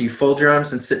their arms, you fold your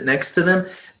arms and sit next to them.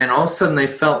 And all of a sudden they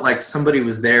felt like somebody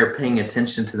was there paying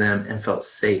attention to them and felt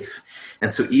safe.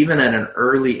 And so even at an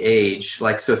early age,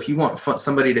 so if you want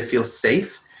somebody to feel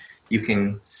safe, you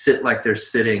can sit like they're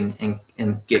sitting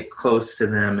and get close to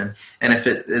them. And if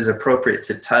it is appropriate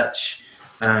to touch,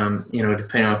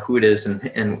 depending on who it is.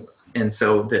 And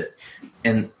so that,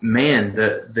 and man,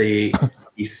 the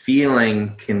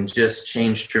feeling can just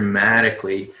change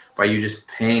dramatically by you just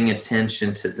paying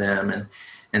attention to them.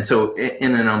 And so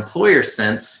in an employer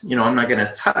sense, I'm not going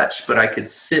to touch, but I could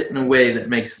sit in a way that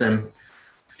makes them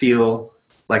feel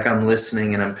like I'm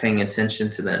listening and I'm paying attention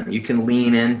to them. You can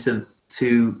lean into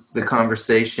the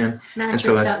conversation. Match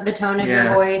the tone of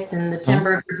your voice and the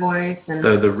timbre of your voice and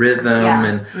the rhythm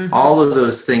and all of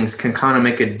those things can kind of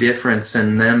make a difference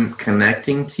in them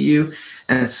connecting to you.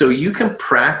 And so you can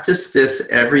practice this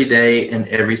every day in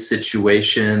every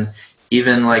situation,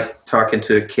 even like talking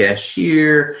to a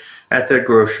cashier at the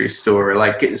grocery store.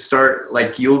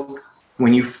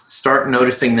 When you start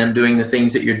noticing them doing the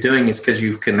things that you're doing, is because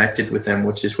you've connected with them,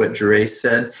 which is what Jere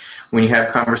said. When you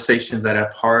have conversations at a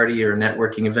party or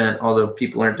networking event, although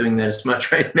people aren't doing that as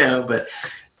much right now, but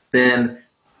then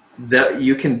that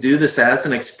you can do this as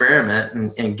an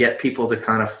experiment and get people to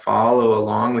kind of follow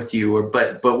along with you,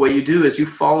 but what you do is you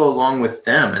follow along with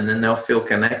them, and then they'll feel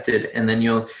connected, and then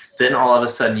then all of a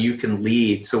sudden you can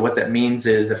lead. So what that means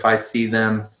is, if I see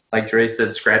them, like Dre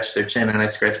said, scratch their chin, and I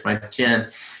scratch my chin,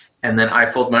 and then I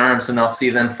fold my arms, and I'll see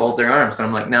them fold their arms, and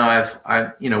I'm like, now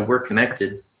we're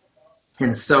connected.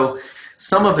 And so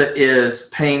some of it is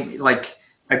staying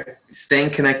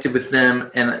connected with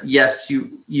them. And yes,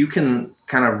 you can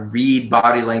kind of read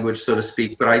body language, so to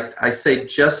speak, but I say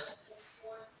just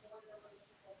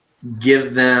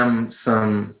give them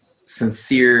some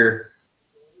sincere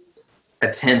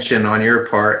attention on your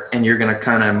part, and you're going to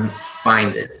kind of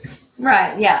find it.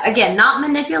 Right. Yeah. Again, not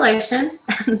manipulation.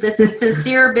 This is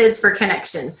sincere bids for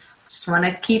connection. Just want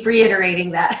to keep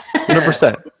reiterating that.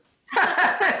 100%.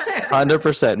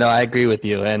 100%. No, I agree with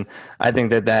you. And I think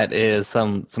that is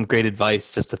some great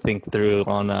advice just to think through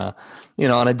on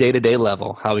a day-to-day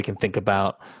level, how we can think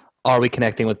about, are we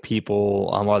connecting with people?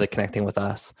 Are they connecting with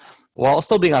us? While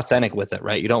still being authentic with it,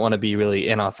 right? You don't want to be really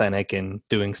inauthentic and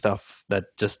doing stuff that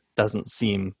just doesn't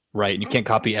seem right. You can't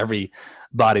copy every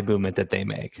body movement that they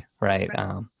make, right?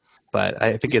 But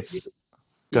I think it's,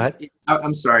 go ahead.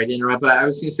 I'm sorry to interrupt, but I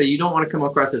was going to say, you don't want to come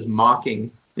across as mocking,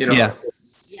 Yeah.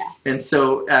 Yeah. And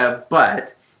so,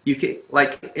 but you can,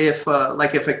 if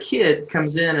a kid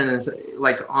comes in and is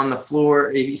like on the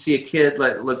floor, if you see a kid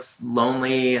that looks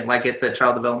lonely, like at the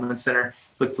Child Development Center,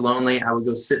 looked lonely, I would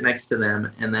go sit next to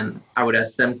them, and then I would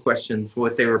ask them questions,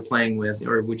 what they were playing with,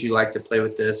 or would you like to play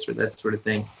with this, or that sort of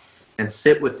thing, and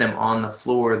sit with them on the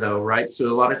floor, though, right? So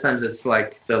a lot of times it's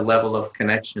like the level of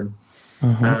connection.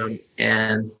 Mm-hmm.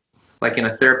 And like in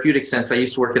a therapeutic sense, I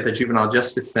used to work at the Juvenile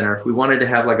Justice Center. If we wanted to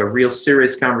have like a real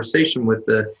serious conversation with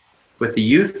the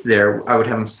youth there, I would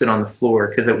have them sit on the floor,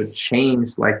 because it would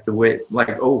change like the way,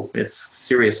 like, oh, it's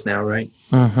serious now, right?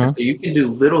 Mm-hmm. So you can do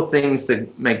little things to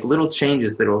make little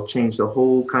changes that will change the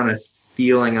whole kind of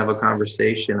feeling of a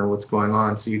conversation and what's going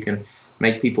on. So you can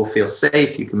make people feel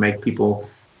safe. You can make people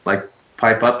like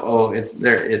pipe up. Oh,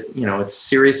 it's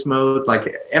serious mode.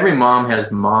 Like every mom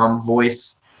has mom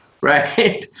voice.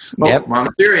 Right. Yep. Oh,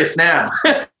 I'm serious now.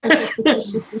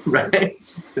 Right.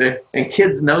 And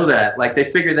kids know that. Like they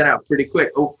figure that out pretty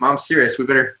quick. Oh, mom's serious. We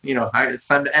better, it's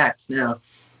time to act now.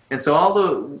 And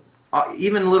so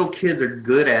even little kids are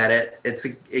good at it. It's,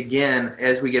 again,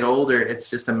 as we get older, it's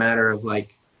just a matter of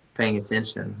like paying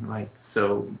attention. Like,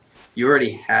 so you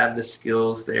already have the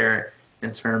skills there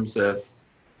in terms of,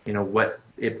 what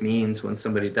it means when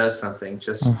somebody does something.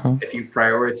 Just if you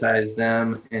prioritize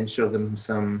them and show them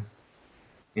some,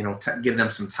 give them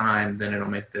some time, then it'll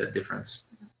make the difference.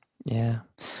 Yeah.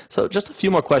 So just a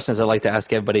few more questions I'd like to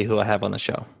ask everybody who I have on the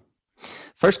show.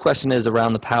 First question is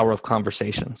around the power of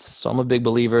conversations. So I'm a big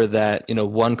believer that,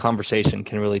 one conversation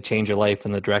can really change your life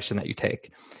in the direction that you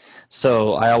take.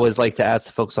 So I always like to ask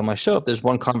the folks on my show if there's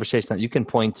one conversation that you can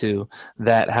point to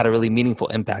that had a really meaningful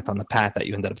impact on the path that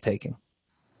you ended up taking.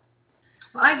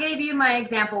 Well, I gave you my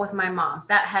example with my mom.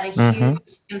 That had a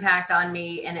huge impact on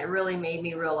me, and it really made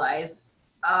me realize,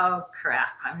 oh,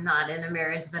 crap, I'm not in a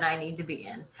marriage that I need to be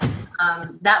in.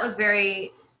 That was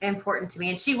very important to me.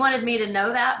 And she wanted me to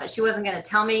know that, but she wasn't going to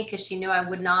tell me because she knew I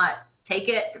would not take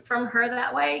it from her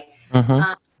that way.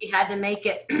 She had to make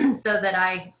it so that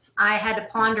I had to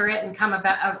ponder it and come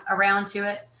around to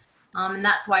it. And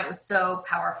that's why it was so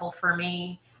powerful for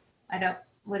me.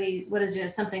 What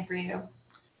is something for you?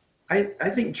 I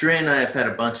think Dre and I have had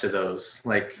a bunch of those,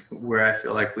 like where I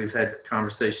feel like we've had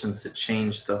conversations that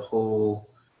changed the whole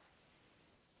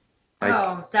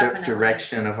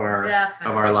direction of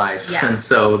our life. Yeah. And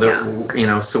so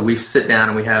so we sit down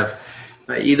and we have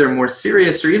either more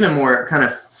serious or even more kind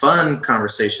of fun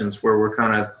conversations where we're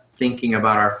kind of thinking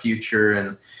about our future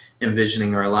and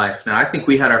envisioning our life. Now, I think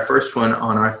we had our first one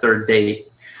on our third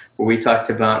date where we talked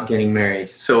about getting married.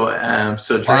 So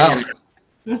Dre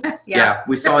and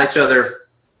we saw each other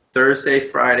Thursday,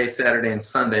 Friday, Saturday, and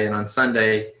Sunday. And on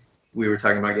Sunday, we were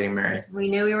talking about getting married. We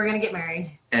knew we were going to get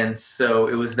married. And so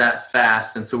it was that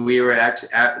fast. And so we were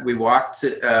we walked to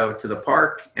the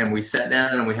park and we sat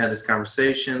down and we had this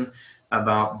conversation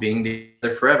about being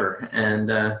together forever.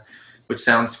 And which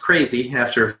sounds crazy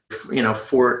after, 3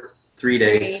 days. 3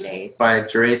 days. By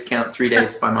Jere's count, 3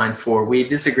 dates. By mine, 4. We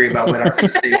disagree about what our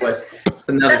first date was.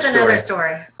 That's another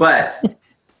story. But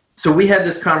so we had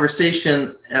this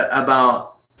conversation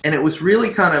about, and it was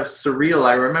really kind of surreal.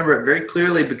 I remember it very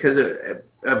clearly because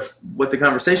of what the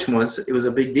conversation was. It was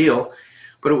a big deal,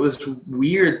 but it was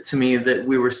weird to me that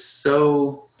we were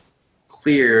so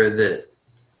clear that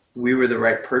we were the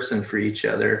right person for each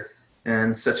other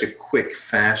in such a quick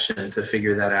fashion to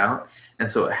figure that out. And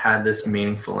so it had this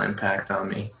meaningful impact on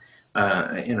me.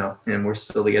 and we're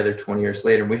still together 20 years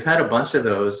later. We've had a bunch of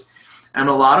those, and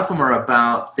a lot of them are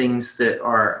about things that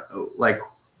are like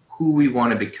who we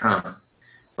want to become.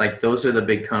 Like those are the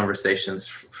big conversations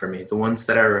for me. The ones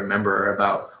that I remember are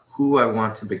about who I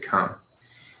want to become.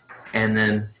 And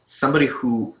then somebody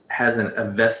who has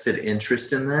a vested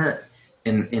interest in that,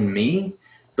 in me,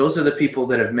 those are the people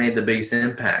that have made the biggest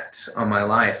impact on my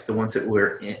life, the ones that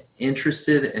were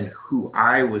interested in who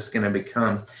I was going to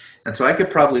become. And so I could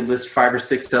probably list 5 or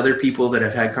 6 other people that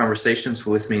have had conversations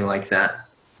with me like that.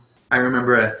 I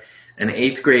remember an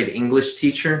 8th grade English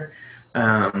teacher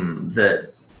that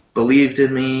believed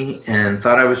in me and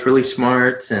thought I was really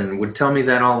smart and would tell me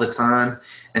that all the time.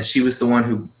 And she was the one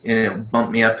who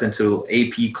bumped me up into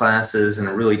AP classes and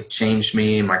it really changed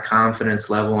me and my confidence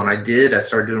level. And I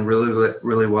started doing really,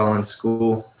 really well in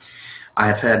school.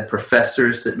 I've had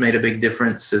professors that made a big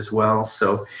difference as well.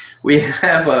 So we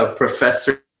have a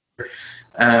professor,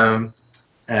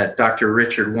 Dr.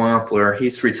 Richard Wampler.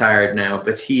 He's retired now,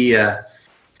 but he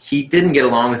didn't get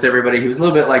along with everybody. He was a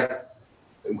little bit like,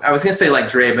 I was going to say like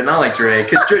Dre, but not like Dre,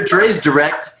 because Dre's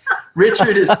direct.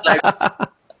 Richard is like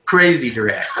crazy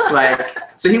direct.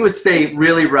 So he would say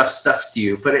really rough stuff to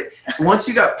you. But once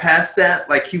you got past that,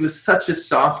 like he was such a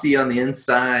softie on the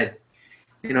inside,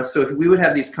 so we would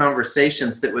have these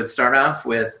conversations that would start off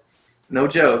with, no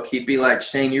joke, he'd be like,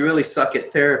 Shayne, you really suck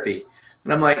at therapy.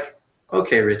 And I'm like,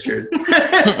 okay, Richard.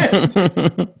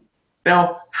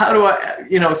 Now, how do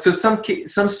I, so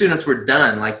some students were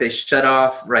done, like they shut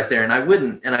off right there, and I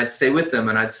wouldn't, and I'd stay with them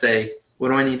and I'd say, what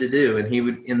do I need to do?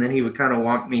 And then he would kind of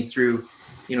walk me through,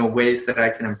 ways that I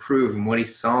can improve and what he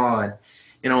saw. And,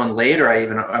 and later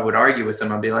I would argue with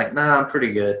him. I'd be like, nah, I'm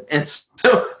pretty good. And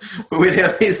so we'd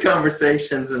have these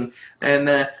conversations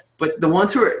but the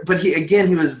ones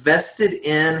he was vested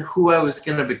in who I was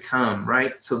going to become.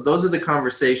 Right. So those are the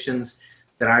conversations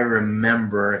that I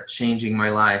remember changing my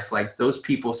life, like those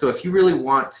people. So if you really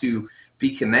want to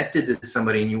be connected to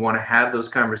somebody and you want to have those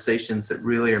conversations that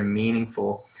really are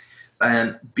meaningful,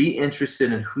 and be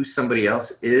interested in who somebody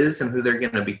else is and who they're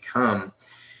going to become.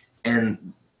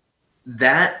 And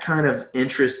that kind of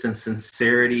interest and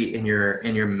sincerity in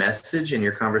your message and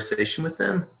your conversation with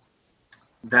them,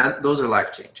 those are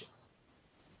life-changing.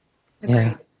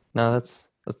 Yeah, no, that's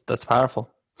powerful.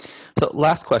 So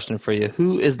last question for you.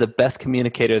 Who is the best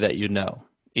communicator that you know?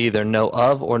 Either know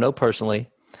of or know personally.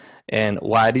 And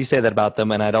why do you say that about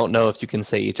them? And I don't know if you can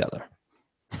say each other.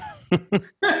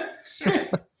 Sure.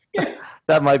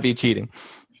 That might be cheating.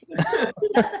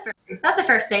 That's a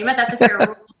fair statement. That's a fair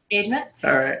rule of engagement.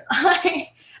 All right.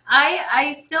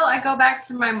 I go back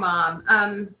to my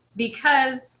mom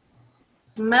because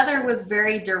mother was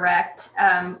very direct.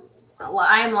 I'm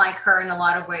like her in a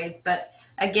lot of ways, but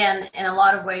again, in a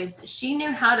lot of ways, she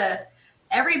knew how to,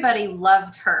 everybody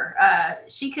loved her.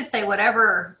 She could say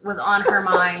whatever was on her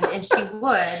mind and she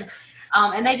would.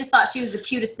 And they just thought she was the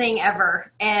cutest thing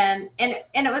ever. And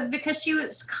it was because she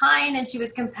was kind and she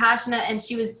was compassionate and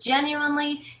she was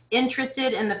genuinely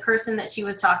interested in the person that she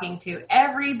was talking to.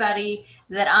 Everybody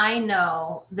that I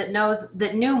know that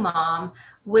knew mom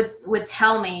would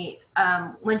tell me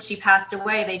when she passed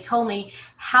away, they told me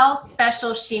how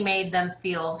special she made them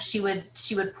feel. She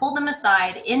would pull them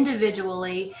aside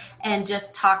individually and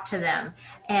just talk to them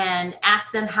and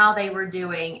ask them how they were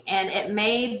doing. And it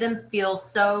made them feel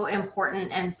so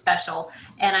important and special.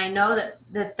 And I know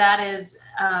that is,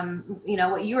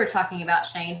 what you were talking about,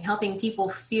 Shayne, helping people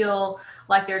feel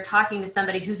like they're talking to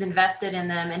somebody who's invested in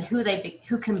them and who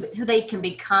they can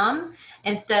become,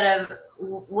 instead of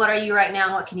what are you right now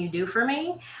and what can you do for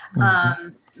me? Mm-hmm.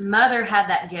 Mother had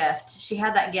that gift. She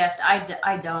had that gift.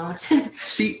 I don't.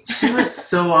 She was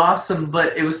so awesome,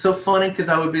 but it was so funny because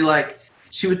I would be like,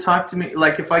 she would talk to me,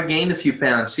 like if I gained a few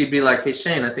pounds, she'd be like, hey,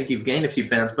 Shayne, I think you've gained a few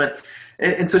pounds.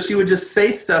 And so she would just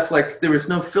say stuff like there was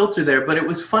no filter there. But it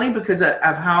was funny because of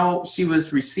how she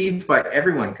was received by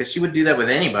everyone, because she would do that with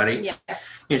anybody.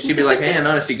 Yeah. She'd be like, hey, I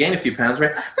noticed you gained a few pounds,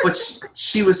 right? But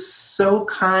she was so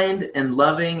kind and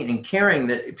loving and caring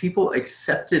that people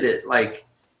accepted it like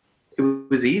it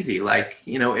was easy. Like,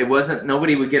 it wasn't,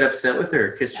 nobody would get upset with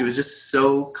her because she was just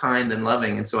so kind and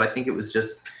loving. And so I think it was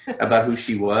just about who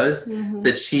she was, mm-hmm.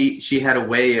 that she had a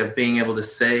way of being able to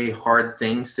say hard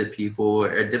things to people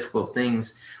or difficult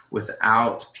things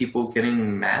without people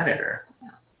getting mad at her. Yeah.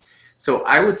 So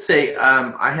I would say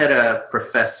I had a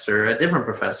different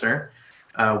professor,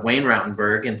 Wayne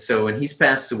Rautenberg. And he's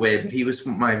passed away, but he was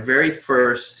my very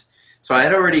first. So I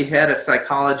had already had a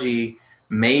psychology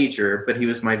major, but he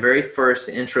was my very first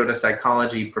intro to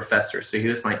psychology professor. So he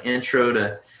was my intro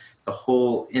to the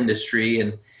whole industry.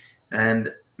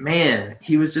 And man,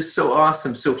 he was just so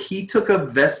awesome. So he took a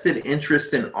vested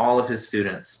interest in all of his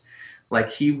students. Like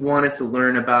he wanted to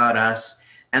learn about us.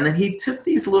 And then he took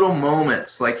these little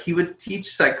moments, like he would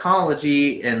teach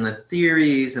psychology and the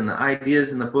theories and the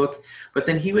ideas in the book, but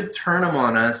then he would turn them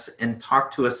on us and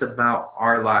talk to us about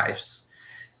our lives.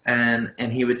 And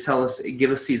he would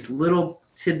give us these little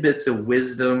tidbits of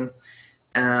wisdom.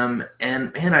 And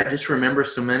man, I just remember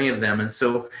so many of them. And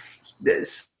so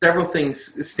several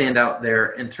things stand out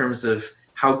there in terms of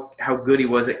how good he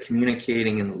was at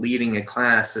communicating and leading a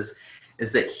class is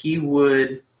that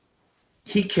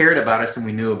he cared about us and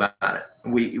we knew about it.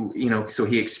 So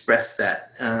he expressed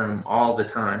that all the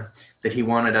time, that he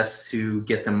wanted us to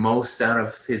get the most out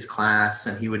of his class,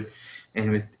 and he would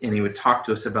talk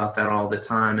to us about that all the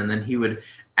time. And then he'd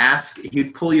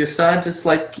pull you aside just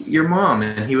like your mom,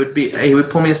 and he would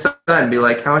pull me aside and be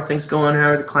like, how are things going?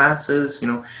 How are the classes?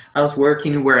 How's work? He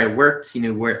knew where I worked. He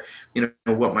knew where,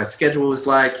 what my schedule was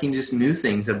like. He just knew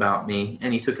things about me,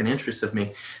 and he took an interest of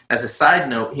me. As a side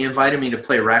note, he invited me to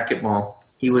play racquetball.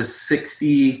 He was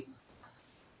 64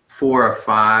 or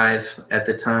 5 at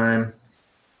the time,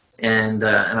 and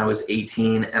I was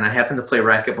 18, and I happened to play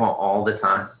racquetball all the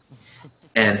time.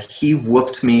 And he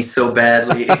whooped me so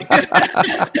badly.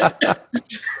 I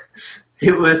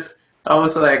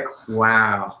was like,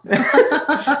 wow.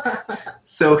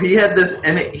 So he had this,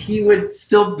 and he would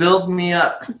still build me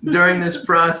up during this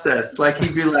process. Like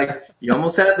he'd be like, you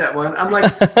almost had that one. I'm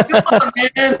like, come on,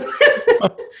 man.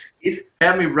 He'd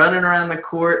have me running around the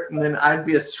court, and then I'd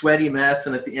be a sweaty mess,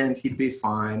 and at the end he'd be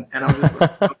fine. And I'm just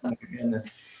like, oh my goodness.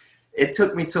 It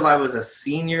took me till I was a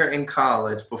senior in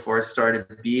college before I started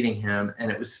beating him,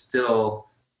 and it was still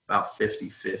about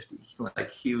 50-50. Like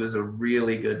he was a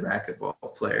really good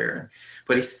racquetball player,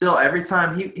 but he still, every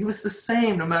time he was the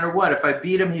same no matter what. If I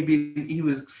beat him, he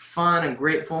was fun and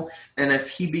grateful, and if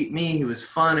he beat me, he was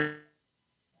fun.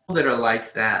 That are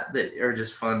like that are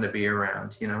just fun to be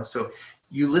around, so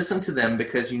you listen to them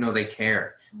because they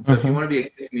care. So if you want to be a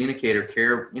good communicator,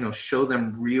 show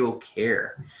them real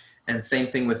care. And same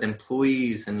thing with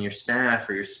employees and your staff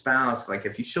or your spouse. Like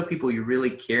if you show people you really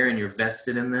care and you're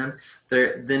vested in them,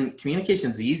 then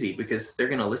communication's easy because they're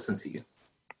going to listen to you.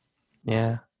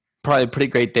 Yeah. Probably a pretty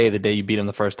great day the day you beat him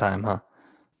the first time, huh?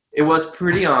 It was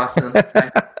pretty awesome.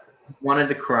 I wanted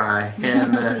to cry.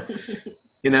 And,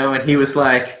 and he was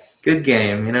like, good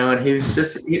game, and he was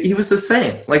just, he was the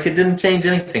same. Like it didn't change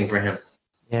anything for him.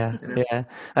 Yeah. Yeah.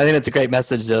 I think it's a great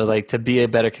message though, like to be a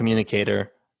better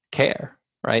communicator, care.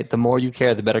 Right? The more you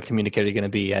care, the better communicator you're going to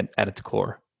be at its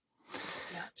core.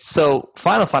 Yeah. So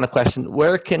final question.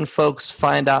 Where can folks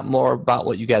find out more about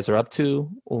what you guys are up to?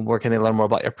 Where can they learn more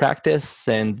about your practice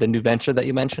and the new venture that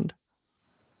you mentioned?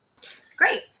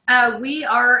 Great. We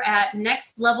are at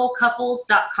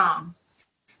nextlevelcouples.com.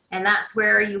 And that's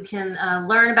where you can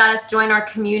learn about us, join our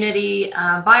community,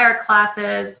 buy our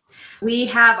classes. We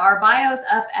have our bios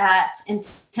up at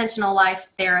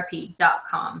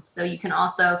intentionallifetherapy.com. So you can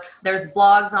also, there's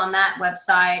blogs on that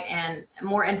website and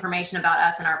more information about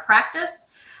us and our practice.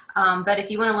 But if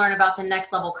you want to learn about the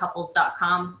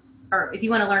nextlevelcouples.com, or if you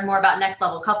want to learn more about Next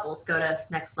Level Couples, go to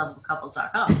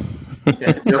nextlevelcouples.com.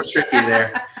 Yeah, real tricky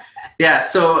there. Yeah,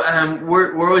 so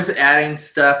we're always adding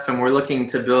stuff, and we're looking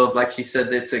to build, like she said,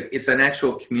 it's an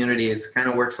actual community. It kind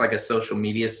of works like a social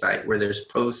media site where there's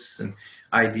posts and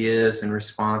ideas and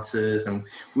responses, and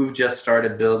we've just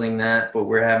started building that, but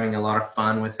we're having a lot of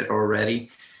fun with it already.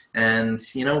 And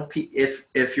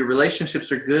if your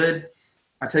relationships are good,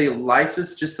 I tell you, life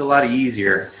is just a lot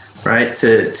easier, right,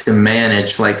 to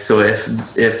manage. Like, so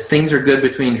if things are good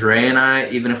between Jere and I,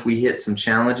 even if we hit some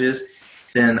challenges,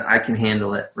 then I can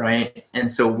handle it, right?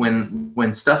 And so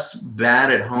when stuff's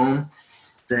bad at home,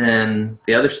 then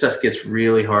the other stuff gets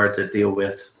really hard to deal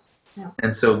with. Yeah.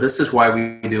 And so this is why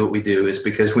we do what we do, is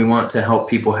because we want to help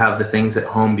people have the things at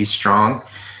home be strong,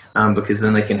 because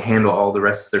then they can handle all the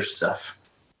rest of their stuff.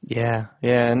 Yeah.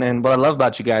 And what I love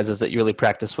about you guys is that you really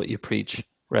practice what you preach,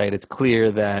 right? It's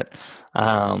clear that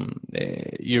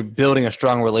you're building a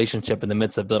strong relationship in the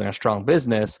midst of building a strong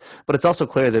business, but it's also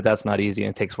clear that that's not easy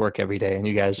and it takes work every day. And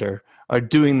you guys are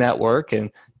doing that work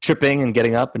and tripping and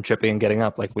getting up and tripping and getting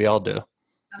up like we all do.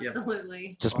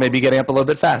 Absolutely. Just maybe getting up a little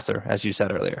bit faster, as you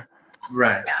said earlier.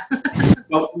 Right. Yeah.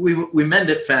 Well, we mend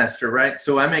it faster, right?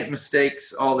 So I make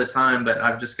mistakes all the time, but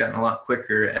I've just gotten a lot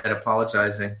quicker at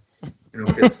apologizing.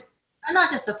 Cause,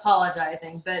 not just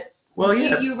apologizing, but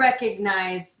you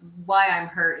recognize why I'm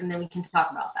hurt, and then we can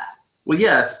talk about that. Well,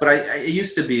 yes, but I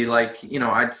used to be like,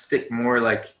 I'd stick more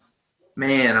like,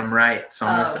 man, I'm right, so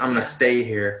I'm gonna stay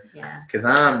here because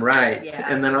I'm right.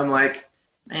 Yeah. And then I'm like,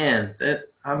 man,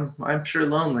 I'm sure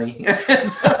lonely.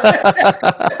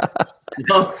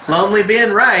 Lonely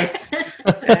being right.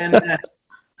 And,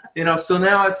 so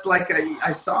now it's like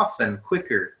I soften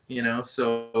quicker,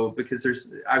 so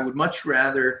because I would much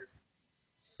rather,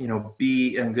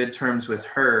 be in good terms with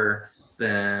her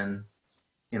than,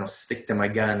 stick to my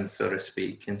guns, so to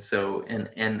speak. And so,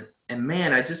 and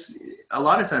man, a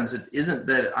lot of times it isn't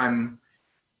that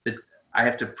I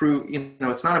have to prove,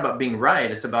 it's not about being right.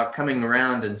 It's about coming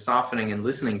around and softening and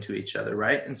listening to each other.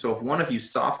 Right. And so if one of you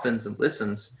softens and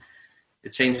listens,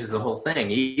 it changes the whole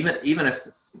thing. Even if,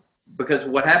 because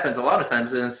what happens a lot of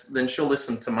times is then she'll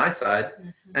listen to my side.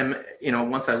 And,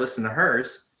 once I listen to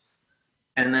hers,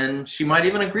 and then she might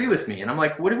even agree with me. And I'm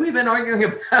like, what have we been arguing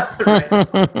about? Right?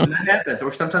 And that happens.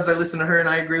 Or sometimes I listen to her and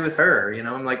I agree with her.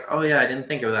 I'm like, oh yeah, I didn't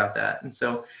think about that. And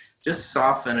so just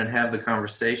soften and have the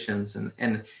conversations.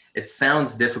 And it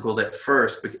sounds difficult at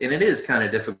first, and it is kind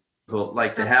of difficult,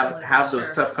 like to have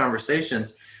those tough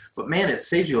conversations. But man, it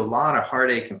saves you a lot of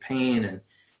heartache and pain and,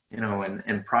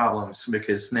 and problems,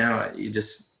 because now you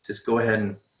just go ahead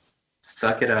and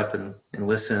suck it up and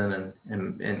listen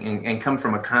and come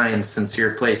from a kind,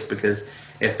 sincere place, because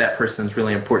if that person's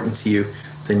really important to you,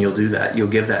 then you'll do that. You'll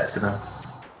give that to them.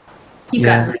 You've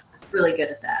gotten really good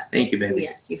at that. Thank you, baby.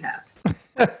 Yes, you have.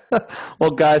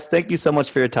 Well, guys, thank you so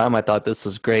much for your time. I thought this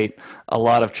was great. A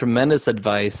lot of tremendous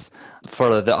advice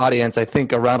for the audience, I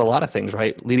think, around a lot of things,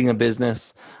 right? Leading a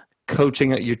business,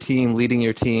 coaching your team, leading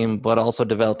your team, but also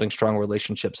developing strong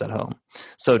relationships at home.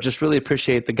 So just really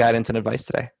appreciate the guidance and advice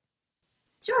today.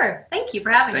 Sure. Thank you for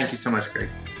having us. Thank you so much, Greg.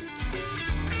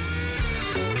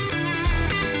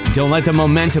 Don't let the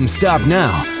momentum stop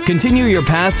now. Continue your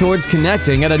path towards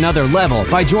connecting at another level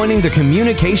by joining the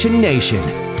Communication Nation.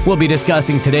 We'll be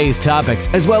discussing today's topics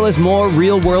as well as more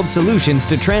real-world solutions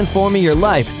to transforming your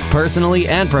life personally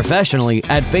and professionally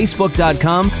at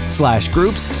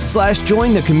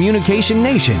facebook.com/groups/join the Communication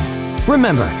Nation.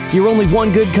 Remember, you're only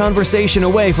one good conversation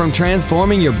away from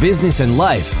transforming your business and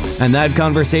life, and that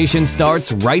conversation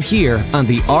starts right here on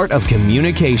The Art of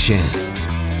Communication.